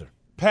anything either.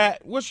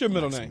 Pat, what's your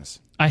middle name?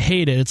 I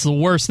hate it. It's the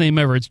worst name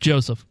ever. It's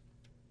Joseph.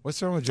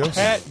 What's wrong with Joseph?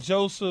 Pat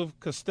Joseph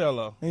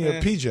Costello.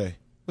 Hey, PJ.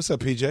 What's up,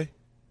 PJ?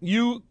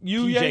 You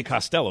PJ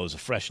Costello is a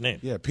fresh name.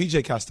 Yeah,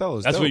 PJ Costello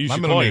is That's dope. what you My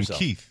should middle call name's yourself.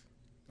 Keith.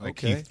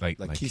 Okay. Keith, like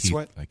Keith Keith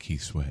Sweat? Like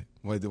Keith Sweat.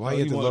 Why you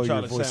had to lower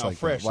your voice like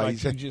fresh, that? Why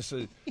like you you just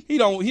he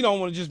don't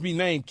want to just be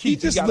named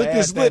Keith. He just gotta licked add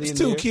his that lips in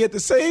too, there. Key, at the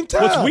same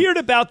time. What's weird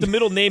about the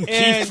middle name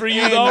Keith for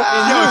you, though?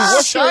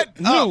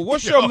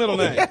 What's your middle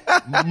name?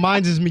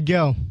 Mine's is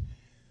Miguel.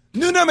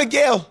 Nuno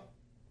Miguel.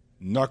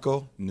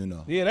 Narco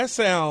Nuno. Yeah, that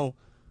sound.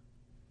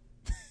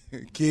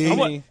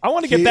 Key. I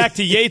want to get back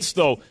to Yates,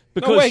 though,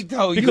 because,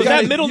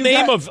 that middle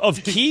name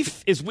of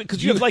Keith is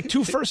because you have like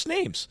two first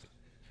names.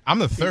 I'm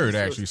the third,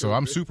 actually, so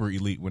I'm super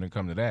elite when it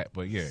comes to that.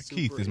 But, yeah,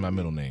 Keith is my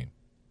middle name.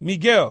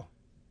 Miguel.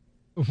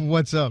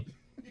 What's up?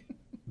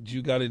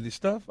 You got any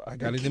stuff? I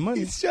got any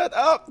money. Shut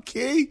up,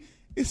 Key.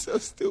 It's so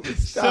stupid.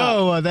 Stop.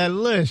 So, that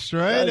list,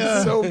 right?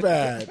 That's so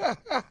bad.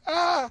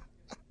 All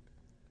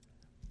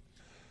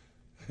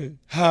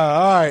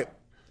right.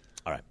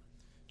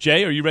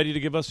 Jay, are you ready to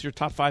give us your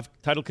top 5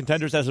 title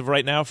contenders as of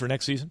right now for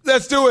next season?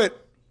 Let's do it.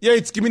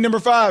 Yates, give me number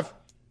 5.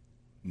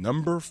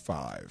 Number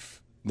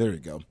 5. There you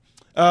go.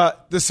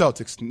 The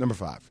Celtics, number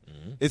 5.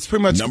 Mm-hmm. It's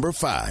pretty much number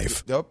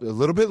 5. Nope, a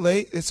little bit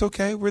late. It's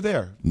okay. We're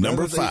there.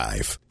 Number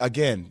 5.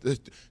 Again, do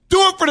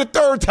it for the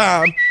third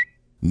time.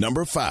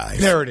 Number 5.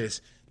 There it is.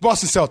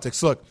 Boston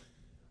Celtics. Look,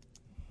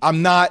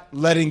 I'm not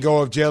letting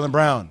go of Jaylen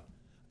Brown.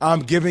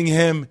 I'm giving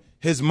him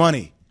his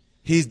money.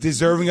 He's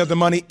deserving of the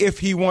money if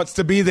he wants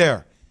to be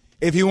there.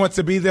 If he wants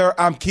to be there,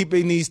 I'm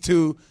keeping these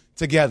two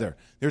together.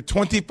 They're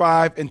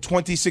 25 and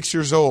 26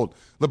 years old.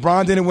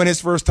 LeBron didn't win his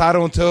first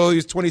title until he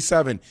was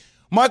 27.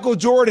 Michael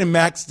Jordan,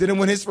 Max, didn't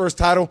win his first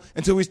title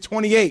until he was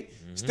 28.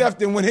 Mm-hmm. Steph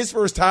didn't win his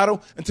first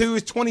title until he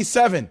was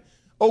 27.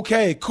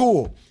 Okay,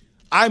 cool.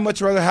 I'd much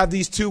rather have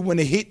these two when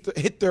they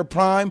hit their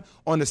prime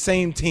on the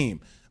same team.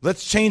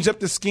 Let's change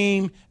up the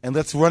scheme and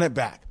let's run it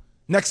back.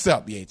 Next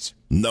up, Yates.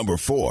 Number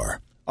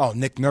 4. Oh,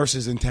 Nick Nurse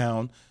is in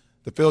town.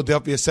 The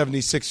Philadelphia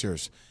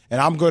 76ers. And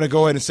I'm going to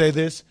go ahead and say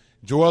this.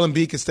 Joel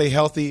Embiid can stay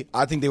healthy.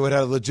 I think they would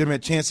have a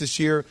legitimate chance this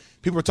year.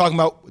 People are talking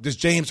about, does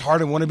James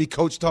Harden want to be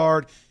coached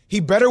hard? He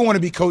better want to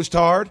be coached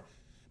hard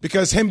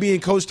because him being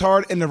coached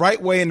hard in the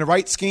right way, in the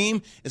right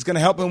scheme, is going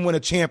to help him win a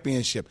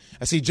championship.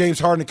 I see James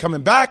Harden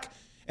coming back,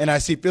 and I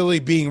see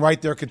Philly being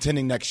right there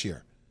contending next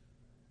year.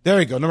 There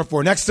you go. Number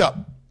 4. Next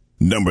up.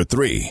 Number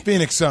 3.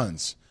 Phoenix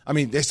Suns. I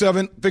mean, they still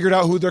haven't figured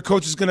out who their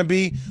coach is going to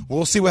be.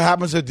 We'll see what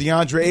happens with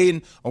DeAndre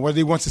Ayton or whether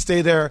he wants to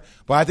stay there.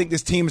 But I think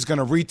this team is going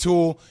to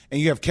retool, and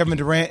you have Kevin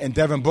Durant and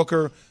Devin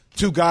Booker,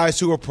 two guys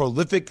who are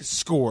prolific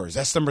scorers.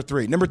 That's number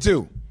 3. Number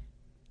 2.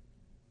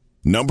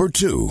 Number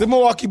 2. The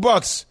Milwaukee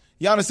Bucks.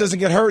 Giannis doesn't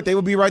get hurt, they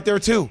will be right there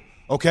too.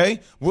 Okay?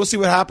 We'll see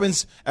what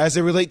happens as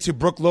they relate to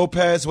Brook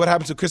Lopez, what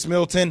happens to Chris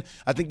Middleton.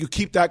 I think you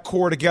keep that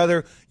core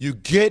together. You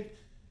get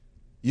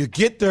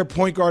their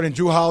point guard in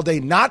Drew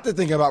Holiday not to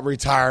think about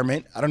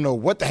retirement. I don't know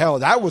what the hell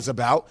that was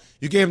about.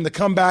 You gave him to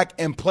come back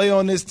and play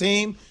on this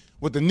team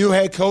with the new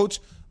head coach.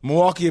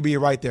 Milwaukee will be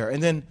right there.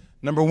 And then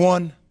number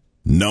 1.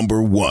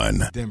 Number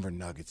 1. Denver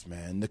Nuggets,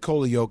 man.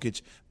 Nikola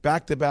Jokic,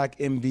 back-to-back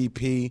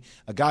MVP,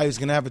 a guy who's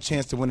going to have a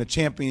chance to win a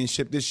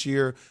championship this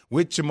year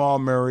with Jamal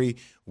Murray,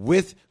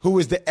 with who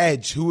is the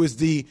edge, who is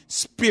the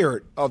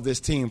spirit of this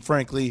team,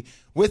 frankly,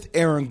 with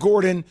Aaron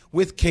Gordon,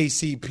 with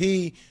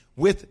KCP,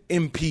 with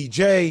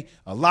MPJ,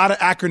 a lot of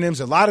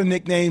acronyms, a lot of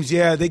nicknames.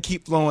 Yeah, they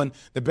keep flowing.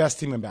 The best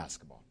team in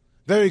basketball.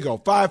 There you go.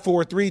 5,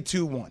 4, 3,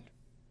 2, 1.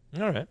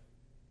 All right.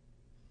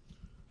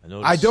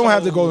 I don't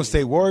have the Golden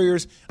State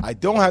Warriors. I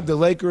don't have the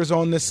Lakers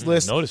on this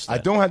list. Noticed that. I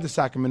don't have the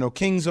Sacramento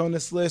Kings on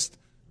this list.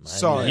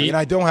 Sorry. Heat. And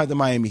I don't have the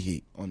Miami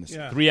Heat on this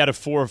list. 3 out of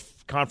 4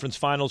 conference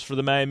finals for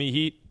the Miami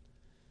Heat.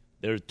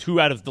 They're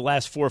 2 out of the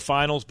last 4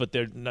 finals, but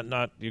they're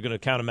not you're going to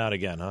count them out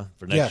again, huh,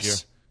 for next year?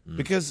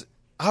 Because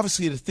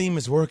obviously the theme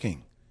is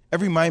working.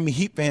 Every Miami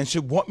Heat fan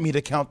should want me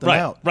to count them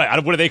out.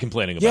 Right. What are they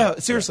complaining about? Yeah,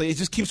 seriously, it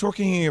just keeps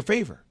working in your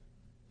favor.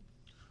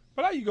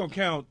 But how you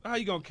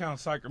gonna count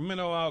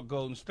Sacramento out,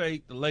 Golden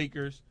State, the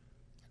Lakers?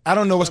 I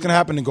don't know what's going to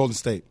happen in Golden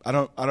State. I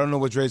don't know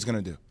what Dre's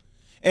going to do.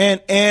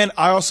 And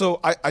I also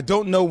I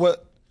don't know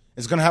what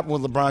is going to happen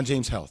with LeBron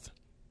James' health.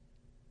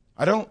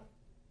 I don't.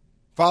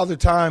 Father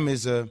Time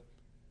is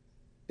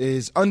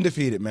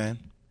undefeated, man.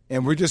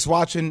 And we're just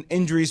watching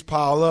injuries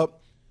pile up.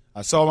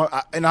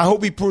 And I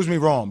hope he proves me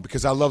wrong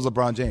because I love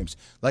LeBron James.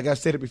 Like I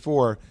stated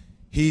before,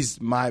 he's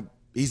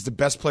the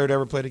best player to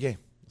ever play the game.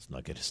 Let's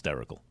not get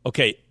hysterical.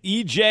 Okay,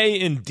 EJ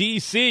in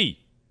D.C.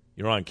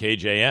 You're on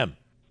KJM.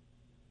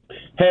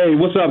 Hey,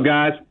 what's up,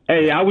 guys?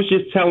 Hey, I was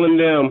just telling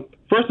them,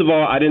 first of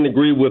all, I didn't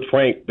agree with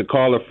the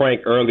caller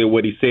Frank earlier,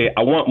 what he said.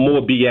 I want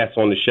more BS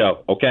on the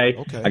show, okay?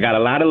 I got a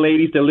lot of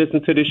ladies that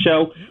listen to the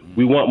show.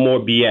 We want more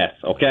BS,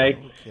 okay?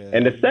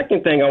 And the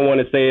second thing I want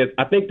to say is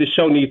I think the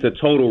show needs a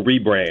total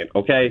rebrand,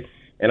 okay?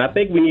 And I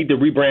think we need to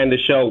rebrand the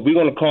show. We're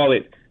going to call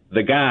it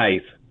The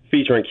Guys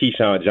featuring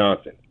Keyshawn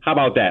Johnson. How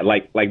about that?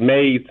 Like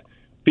Mays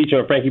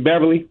featuring Frankie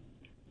Beverly?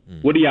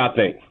 What do y'all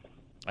think?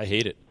 I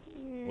hate it.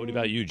 What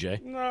about you,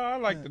 Jay? No, I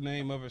like the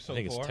name of it so far.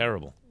 I think it's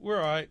terrible. We're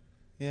all right.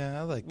 Yeah,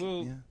 I like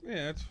it.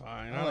 Yeah, it's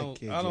fine. I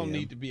like I don't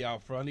need to be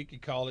out front. He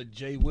could call it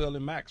J. Will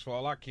and Max for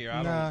all I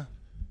care.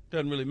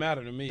 Doesn't really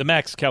matter to me. The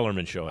Max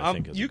Kellerman Show, I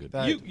think, is a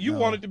good. You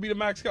want it to be the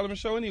Max Kellerman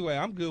Show anyway.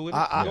 I'm good with it.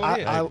 Go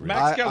ahead.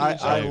 Max Kellerman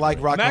Show. I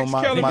like rocking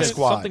my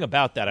squad. Something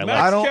about that. I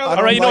Max like. Kellerman.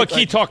 All right, you know what?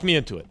 Key talked me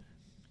into it.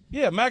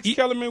 Yeah, Max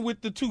Kellerman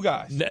with the two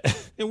guys,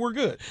 and we're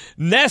good.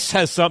 Ness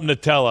has something to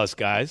tell us,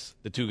 guys.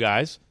 The two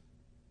guys.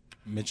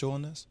 Mitchell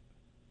on this?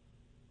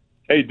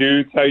 Hey,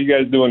 dudes. How you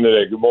guys doing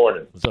today? Good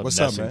morning. What's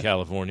up, Ness in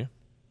California?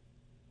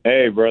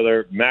 Hey,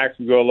 brother. Max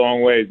will go a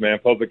long ways, man.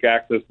 Public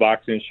access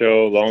boxing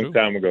show long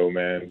time ago,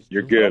 man.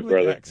 You're good,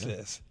 brother.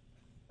 Access.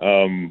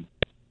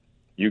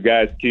 You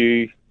guys,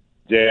 Key,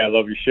 Jay, I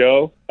love your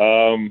show.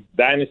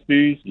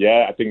 Dynasties,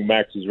 yeah, I think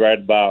Max was right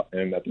about,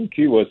 and I think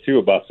Key was too,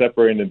 about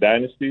separating the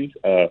dynasties.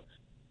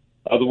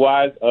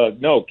 Otherwise,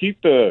 no,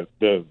 keep the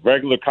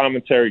regular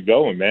commentary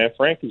going, man.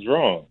 Frank is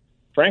wrong.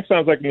 Frank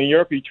sounds like a New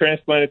Yorker. He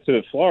transplanted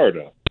to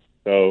Florida.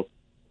 So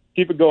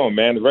keep it going,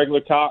 man. The regular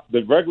talk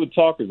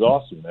is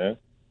awesome, man.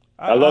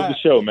 I love the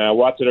show, man. I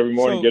watch it every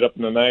morning, get up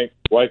in the night.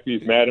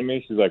 Wifey's mad at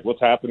me. She's like, what's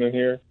happening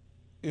here?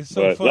 It's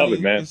so funny. Love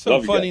it, man. It's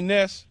so funny,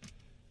 Ness.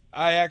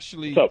 I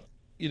actually,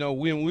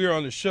 when we're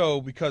on the show,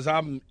 because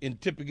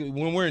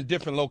when we're in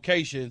different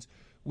locations,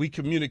 we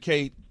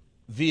communicate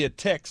via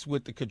text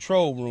with the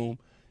control room.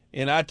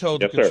 And I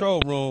told the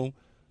control room,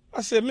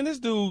 I said, man, this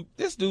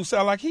dude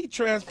sound like he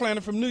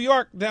transplanted from New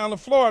York down to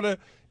Florida,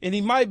 and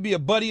he might be a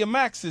buddy of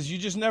Max's. You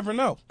just never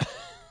know.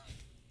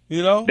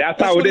 That's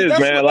how it is,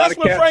 man. A lot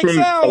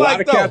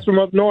of cats from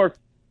up north.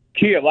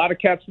 Key, a lot of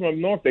cats from up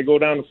north, they go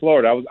down to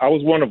Florida. I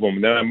was one of them,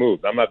 and then I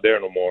moved. I'm not there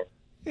no more.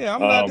 Yeah,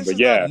 I'm not. This is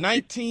not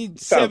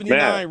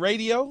 1979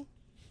 radio.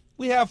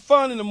 We have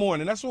fun in the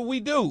morning. That's what we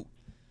do.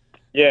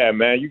 Yeah,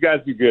 man, you guys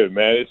do good,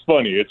 man. It's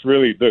funny. It's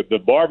really the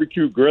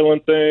barbecue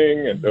grilling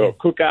thing and the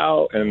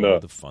cookout and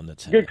the fun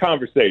that's good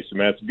conversation,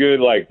 man. It's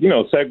good,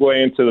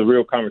 segue into the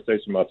real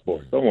conversation about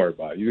sports. Don't worry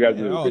about it. You guys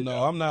do a good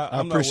job. I'm not.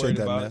 I appreciate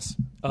that, Ness.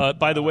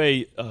 By the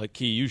way,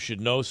 Key, you should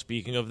know,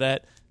 speaking of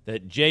that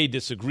Jay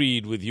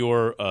disagreed with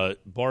your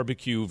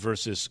barbecue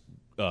versus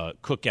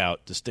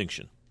cookout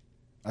distinction.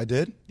 I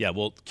did? Yeah,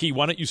 well, Key,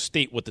 why don't you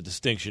state what the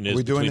distinction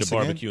is between a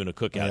barbecue and a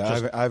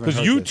cookout? Yeah, because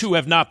you two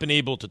have not been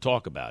able to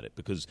talk about it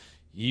because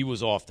he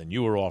was off and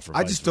you were off.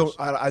 I just don't.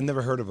 I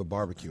never heard of a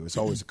barbecue. It's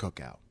always a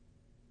cookout.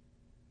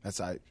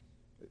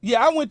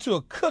 Yeah, I went to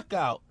a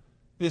cookout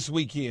this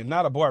weekend,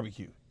 not a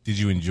barbecue. Did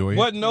you enjoy it?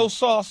 Wasn't no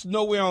sauce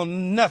nowhere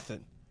on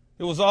nothing.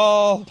 It was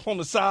all on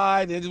the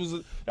side, and that was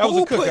a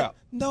cookout.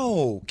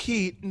 No,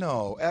 Keith,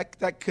 no,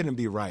 that couldn't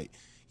be right.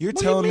 You're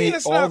What telling do you me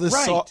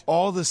mean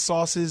all the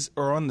sauces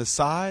are on the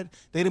side?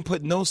 They didn't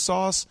put no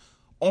sauce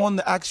on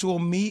the actual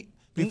meat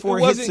before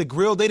it hits the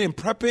grill? They didn't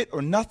prep it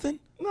or nothing?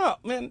 No,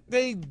 man,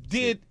 they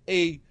did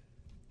a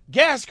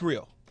gas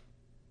grill.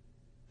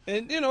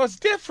 And, it's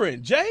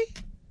different, Jay.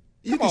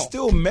 You can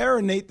still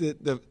marinate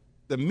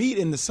the meat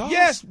in the sauce.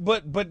 Yes,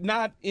 but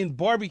not in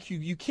barbecue.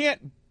 You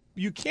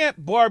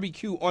can't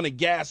barbecue on a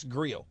gas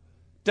grill.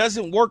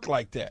 Doesn't work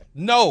like that.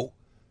 No.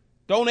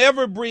 Don't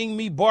ever bring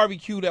me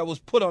barbecue that was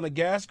put on a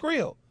gas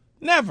grill.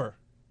 Never.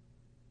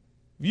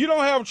 If you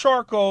don't have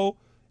charcoal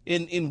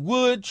in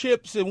wood,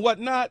 chips, and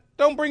whatnot,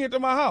 don't bring it to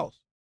my house.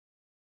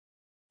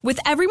 With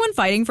everyone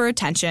fighting for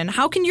attention,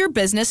 how can your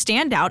business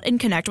stand out and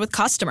connect with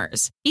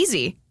customers?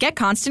 Easy. Get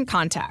Constant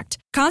Contact.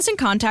 Constant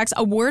Contact's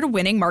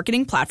award-winning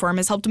marketing platform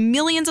has helped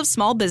millions of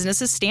small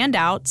businesses stand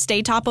out,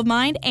 stay top of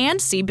mind, and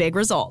see big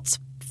results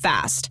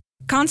fast.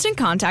 Constant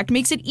Contact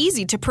makes it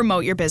easy to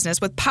promote your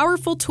business with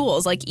powerful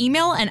tools like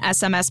email and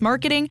SMS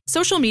marketing,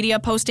 social media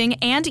posting,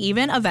 and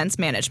even events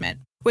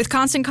management. With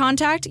Constant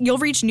Contact, you'll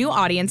reach new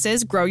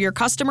audiences, grow your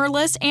customer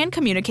list, and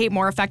communicate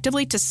more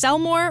effectively to sell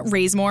more,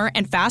 raise more,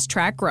 and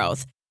fast-track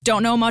growth.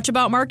 Don't know much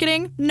about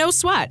marketing? No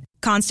sweat.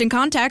 Constant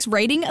Contact's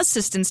writing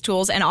assistance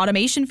tools and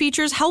automation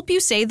features help you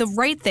say the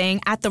right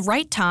thing at the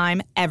right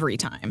time, every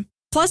time.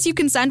 Plus, you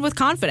can send with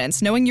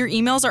confidence, knowing your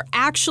emails are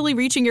actually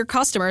reaching your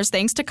customers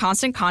thanks to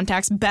Constant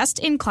Contact's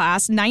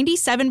best-in-class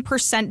 97%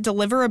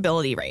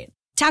 deliverability rate.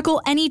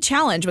 Tackle any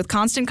challenge with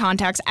Constant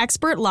Contact's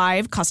expert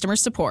live customer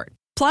support.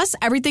 Plus,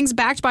 everything's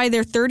backed by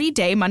their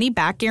 30-day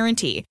money-back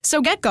guarantee.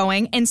 So get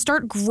going and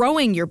start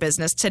growing your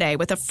business today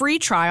with a free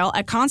trial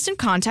at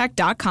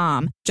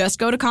ConstantContact.com. Just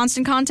go to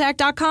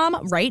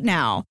ConstantContact.com right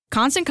now.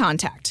 Constant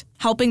Contact,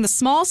 helping the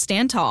small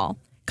stand tall.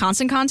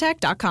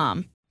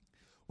 ConstantContact.com.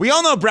 We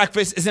all know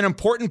breakfast is an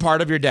important part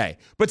of your day,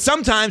 but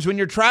sometimes when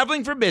you're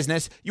traveling for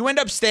business, you end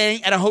up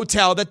staying at a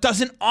hotel that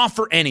doesn't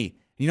offer any.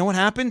 You know what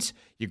happens?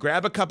 You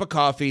grab a cup of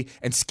coffee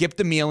and skip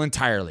the meal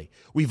entirely.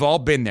 We've all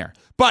been there.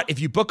 But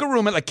if you book a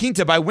room at La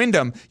Quinta by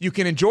Wyndham, you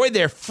can enjoy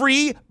their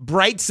free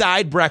Bright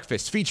Side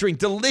breakfast featuring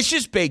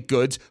delicious baked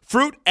goods,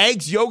 fruit,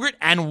 eggs, yogurt,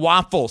 and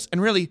waffles.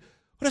 And really,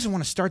 who doesn't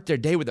want to start their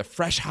day with a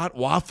fresh hot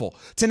waffle?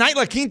 Tonight,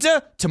 La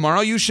Quinta, tomorrow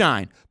you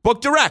shine.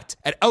 Book direct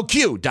at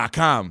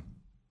LQ.com.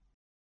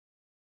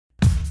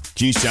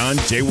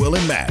 Keyshawn, J. Will,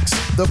 and Max,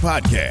 the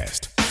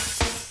podcast.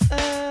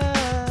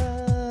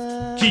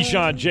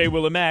 Keyshawn, J.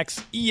 Will, and Max,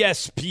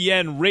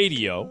 ESPN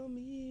Radio.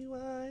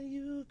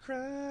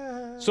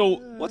 So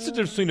what's the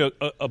difference between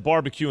a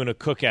barbecue and a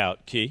cookout,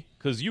 Key?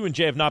 Because you and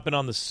Jay have not been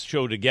on the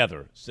show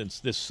together since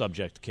this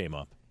subject came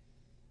up.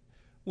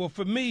 Well,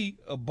 for me,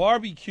 a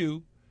barbecue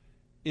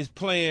is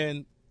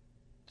playing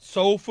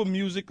soulful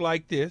music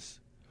like this.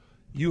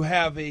 You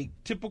have a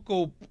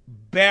typical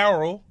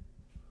barrel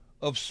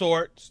of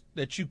sorts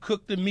that you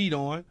cook the meat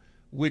on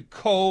with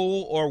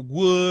coal or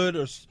wood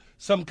or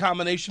some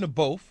combination of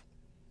both.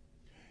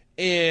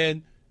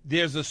 And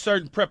there's a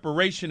certain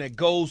preparation that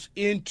goes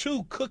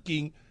into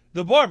cooking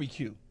the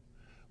barbecue,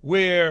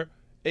 where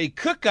a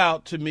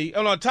cookout to me,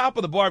 and on top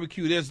of the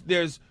barbecue,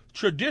 there's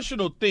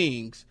traditional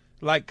things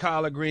like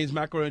collard greens,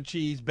 macaroni and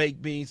cheese,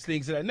 baked beans,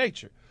 things of that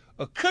nature.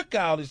 A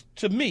cookout is,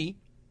 to me,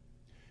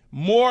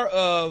 more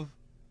of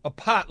a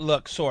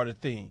potluck sort of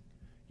thing.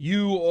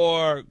 You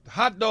are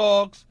hot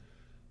dogs,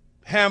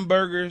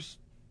 hamburgers,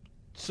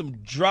 some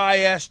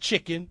dry-ass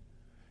chicken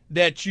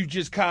that you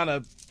just kind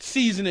of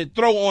season and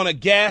throw on a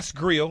gas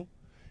grill,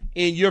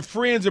 and your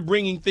friends are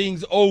bringing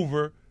things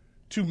over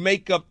to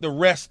make up the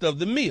rest of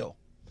the meal.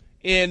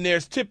 And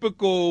there's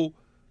typical,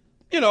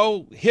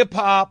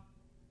 hip-hop,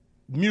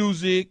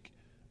 music,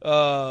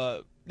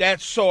 that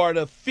sort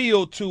of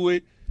feel to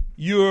it.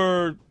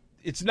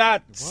 It's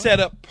not set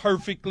up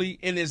perfectly,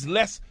 and there's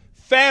less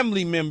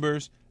family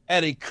members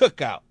at a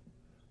cookout.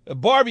 A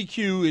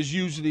barbecue is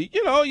usually,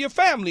 your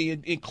family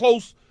and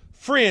close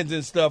friends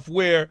and stuff,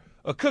 where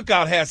a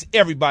cookout has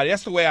everybody.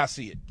 That's the way I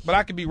see it. But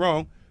I could be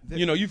wrong.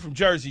 You from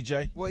Jersey,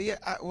 Jay. Well, yeah.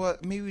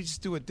 Maybe we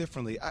just do it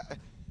differently.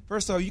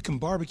 First of all, you can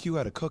barbecue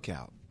at a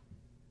cookout.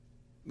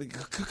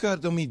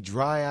 Cookout don't mean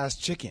dry-ass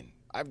chicken.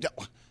 I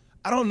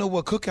don't know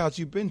what cookouts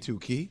you've been to,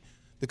 Key.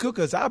 The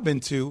cookouts I've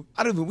been to,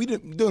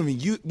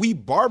 we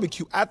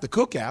barbecue at the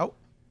cookout,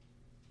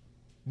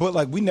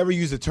 but we never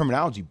use the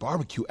terminology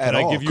barbecue at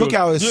all.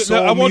 Cookout is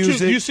soul music.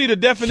 Do you see the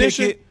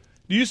definition?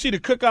 Do you see the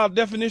cookout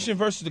definition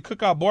versus the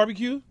cookout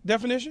barbecue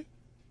definition?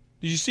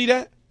 Did you see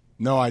that?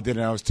 No, I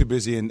didn't. I was too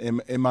busy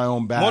in my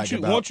own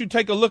bag. Won't you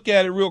take a look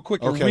at it real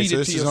quick and read it to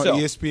yourself? Okay, so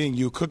this is on ESPN.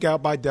 You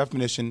cookout by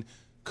definition.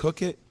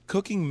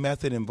 Cooking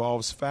method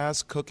involves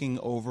fast cooking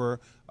over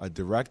a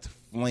direct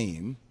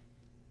flame.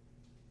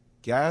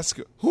 Gas.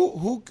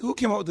 Who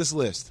came up with this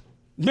list?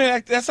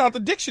 Man, that's out the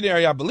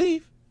dictionary, I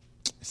believe.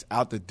 It's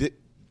out the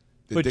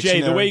but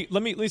dictionary. Jay,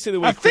 let me say the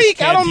way.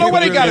 I don't know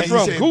where they got it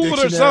from. Google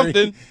or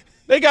something.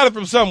 They got it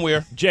from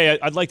somewhere. Jay,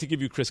 I'd like to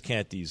give you Chris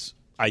Canty's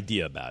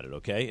idea about it,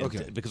 okay?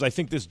 Okay. Because I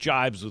think this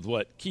jibes with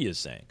what Key is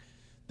saying.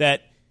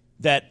 That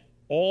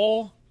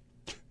all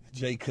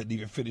Jay couldn't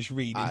even finish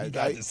reading. He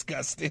got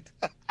disgusted.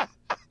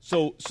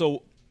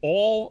 So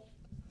all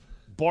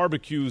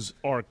barbecues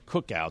are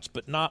cookouts,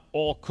 but not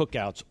all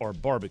cookouts are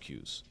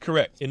barbecues.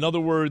 Correct. In other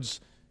words,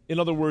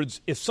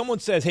 if someone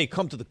says, "Hey,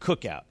 come to the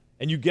cookout,"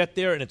 and you get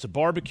there and it's a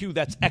barbecue,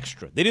 that's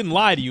extra. They didn't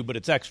lie to you, but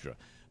it's extra.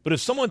 But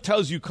if someone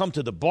tells you come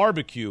to the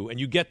barbecue and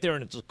you get there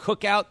and it's a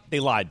cookout,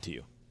 they lied to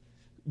you.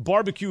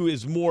 Barbecue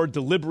is more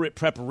deliberate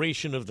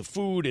preparation of the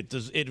food. It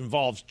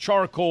involves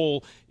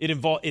charcoal.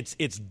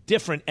 It's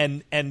different.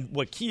 And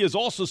what Key is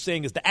also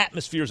saying is the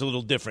atmosphere is a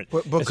little different.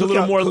 But it's a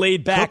little more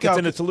laid back,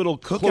 and it's a little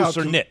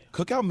closer knit.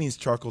 Cookout means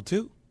charcoal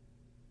too.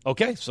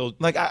 Okay, so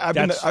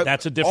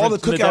that's a difference. All the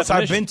cookouts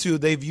I've been to,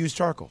 they've used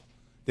charcoal.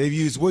 They've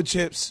used wood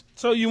chips.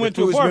 So you went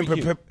to a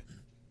barbecue.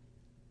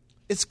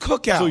 It's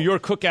cookout. So your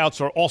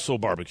cookouts are also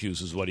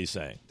barbecues, is what he's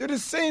saying. They're the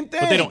same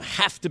thing. But they don't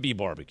have to be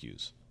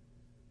barbecues.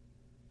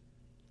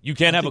 You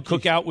can't have a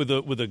cookout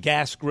with a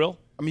gas grill?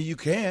 I mean, you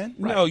can.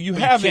 Right. No, you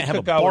have a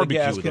cookout with a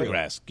gas grill.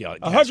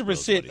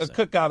 100% a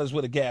cookout is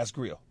with a gas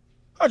grill.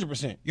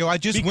 100%. Yo, I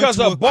just because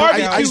went to a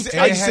barbecue.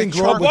 I just didn't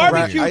grow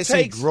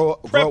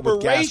up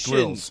with gas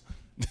grills.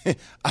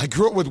 I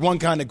grew up with one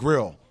kind of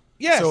grill.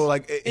 Yes. So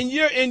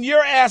in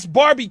your ass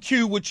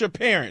barbecue with your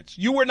parents.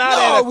 You were not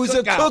at a cookout. No, it was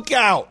a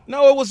cookout.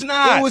 No, it was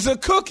not. It was a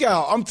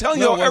cookout. I'm telling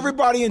you,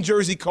 everybody in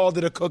Jersey called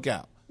it a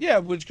cookout. Yeah,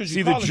 because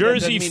the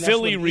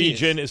Jersey-Philly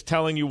region is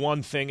telling you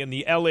one thing, and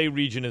the L.A.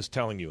 region is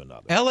telling you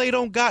another. L.A.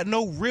 don't got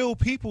no real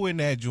people in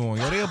that joint.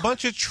 They're a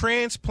bunch of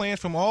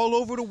transplants from all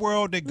over the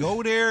world that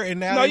go there, and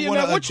now they want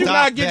to adopt what you're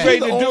not getting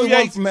ready to do,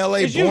 Yates, from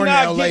L.A., born in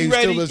L.A., who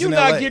still lives in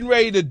L.A. You're not getting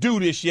ready to do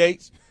this,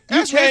 Yates.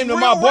 You came to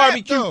my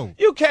barbecue.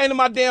 You came to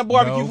my damn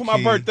barbecue for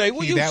my birthday.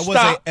 Will you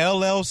stop? That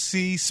was a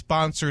LLC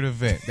sponsored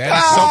event. That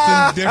is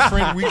something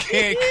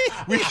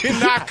different. We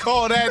cannot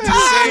call that the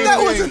same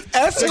that was an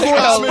escort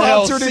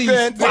sponsored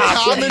event. The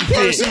common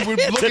person would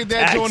look at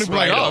that joint and be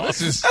like, "Oh,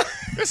 this is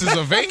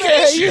a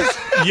vacation."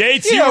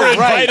 Yates, you were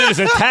invited as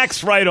a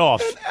tax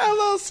write-off. An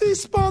LLC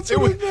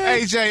sponsored event.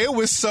 Hey Jay, it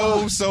was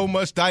so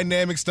much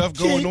dynamic stuff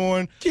going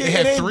on. It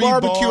had 3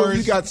 barbecue bars.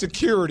 You got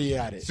security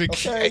at it.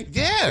 Okay?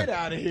 Yeah. Get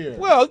out of here.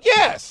 Well,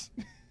 yes.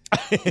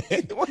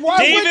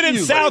 David in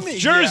South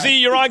Jersey,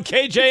 you're on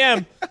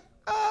KJM.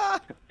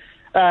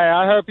 Hey,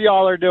 I hope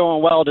y'all are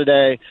doing well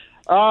today.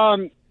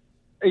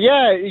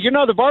 Yeah,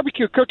 the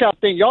barbecue cookout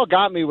thing, y'all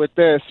got me with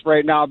this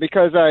right now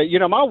because,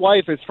 my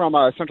wife is from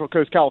Central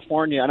Coast,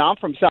 California, and I'm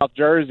from South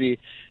Jersey,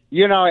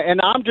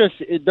 and I'm just,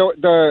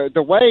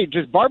 the way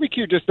just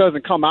barbecue just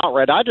doesn't come out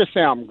right. I just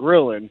say I'm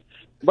grilling.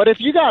 But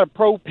if you got a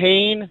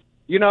propane,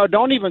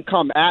 don't even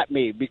come at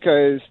me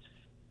because,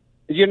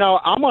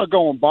 I'm going to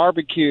go and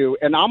barbecue,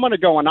 and I'm going to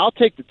go and I'll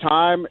take the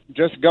time,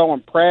 just go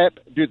and prep,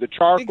 do the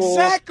charcoal.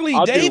 Exactly,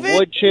 I'll David. do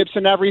wood chips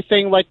and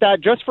everything like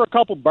that just for a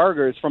couple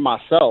burgers for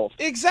myself.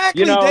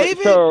 Exactly,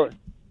 David. So,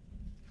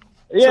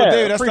 yeah,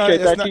 David,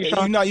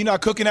 you're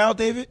not cooking out,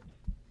 David?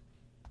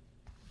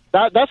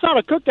 That's not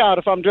a cookout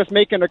if I'm just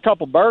making a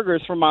couple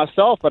burgers for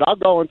myself, but I'll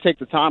go and take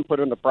the time,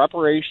 put in the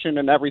preparation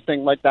and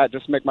everything like that,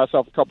 just make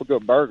myself a couple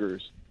good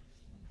burgers.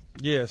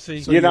 Yeah,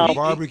 see, so you're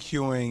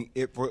barbecuing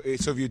it for.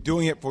 So if you're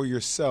doing it for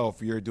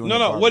yourself, you're doing.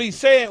 No. What he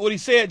said,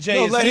 Jay.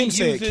 No, is let he him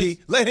say uses, it, Key.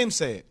 Let him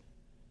say it.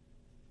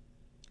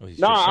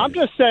 No, I'm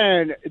just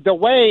saying the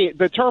way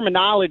the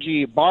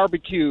terminology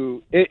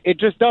barbecue, it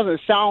just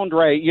doesn't sound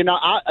right.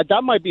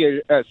 That might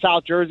be a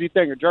South Jersey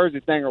thing, a Jersey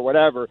thing, or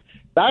whatever.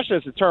 That's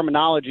just a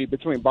terminology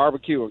between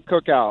barbecue and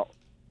cookout.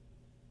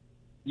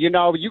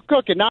 You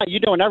cook it not, you're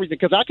doing everything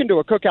because I can do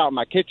a cookout in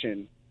my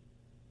kitchen.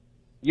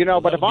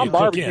 But if I'm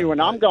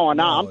barbecuing, I'm going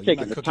out, I'm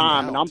taking the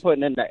time, and I'm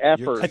putting in the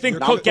effort. I think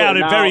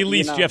cookout at very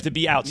least you have to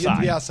be outside. You have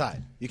to be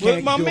outside. You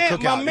can't my do a man,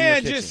 cookout my man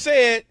in your just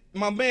said.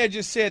 My man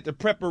just said the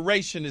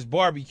preparation is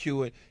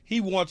barbecuing.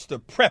 He wants to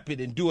prep it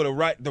and do it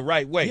the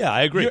right way. Yeah,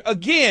 I agree.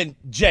 Again,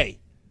 Jay,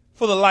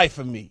 for the life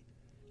of me,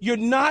 you're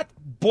not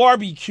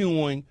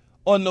barbecuing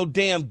on no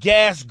damn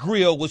gas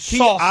grill with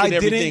sauce and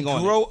everything on it. I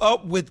didn't grow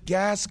up with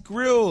gas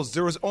grills.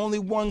 There was only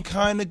one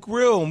kind of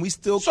grill, and we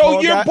still so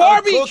called you're that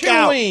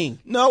barbecuing. A cookout.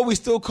 No, we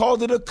still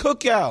called it a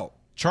cookout.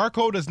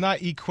 Charcoal does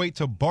not equate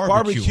to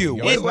barbecue.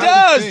 It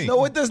does.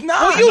 No, it does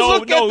not. When you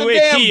look at the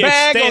damn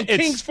bag on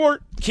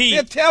Kingsford,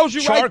 it tells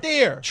you right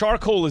there.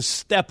 Charcoal is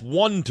step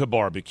one to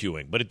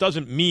barbecuing, but it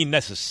doesn't mean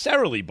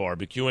necessarily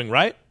barbecuing,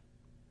 right?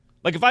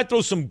 Like if I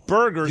throw some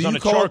burgers on a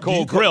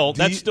charcoal grill,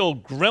 that's still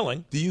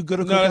grilling. Do you go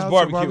to that's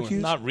barbecues?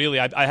 Not really.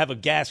 I have a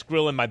gas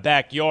grill in my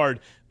backyard,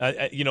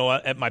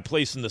 at my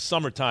place in the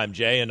summertime,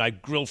 Jay, and I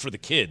grill for the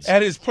kids.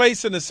 At his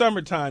place in the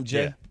summertime,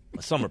 Jay. Yeah.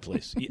 A summer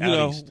place.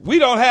 We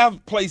don't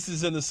have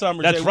places in the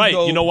summer. That's right.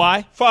 You know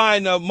why?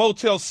 Find a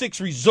Motel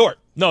 6 resort.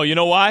 No, you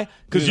know why?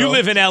 Because you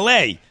live in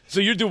L.A.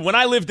 So when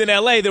I lived in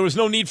L.A., there was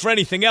no need for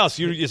anything else.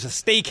 It's a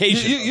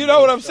staycation. You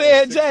know what I'm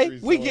saying, Jay?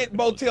 We get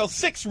Motel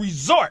 6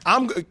 resort.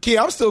 I'm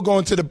still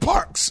going to the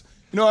parks.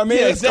 You know what I mean?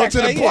 Yeah, Let's go to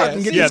the park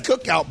and get these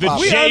cookout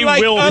pops.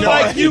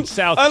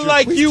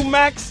 Unlike you,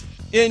 Max,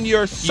 in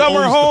your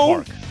summer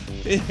home.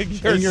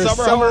 In your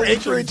summer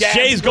acreage.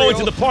 Jay's going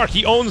to the park.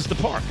 He owns the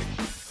park.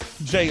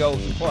 Jay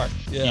owns the park.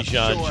 Yeah.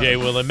 Keyshawn, Sure. Jay,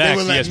 Will, and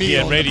Max,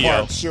 ESPN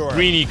Radio.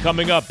 Greeny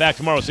coming up. Back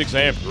tomorrow, 6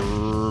 a.m.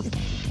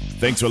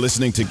 Thanks for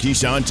listening to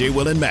Keyshawn, Jay,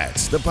 Will, and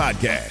Max, the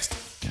podcast.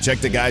 Check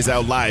the guys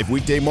out live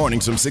weekday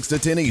mornings from 6 to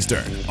 10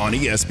 Eastern on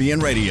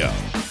ESPN Radio.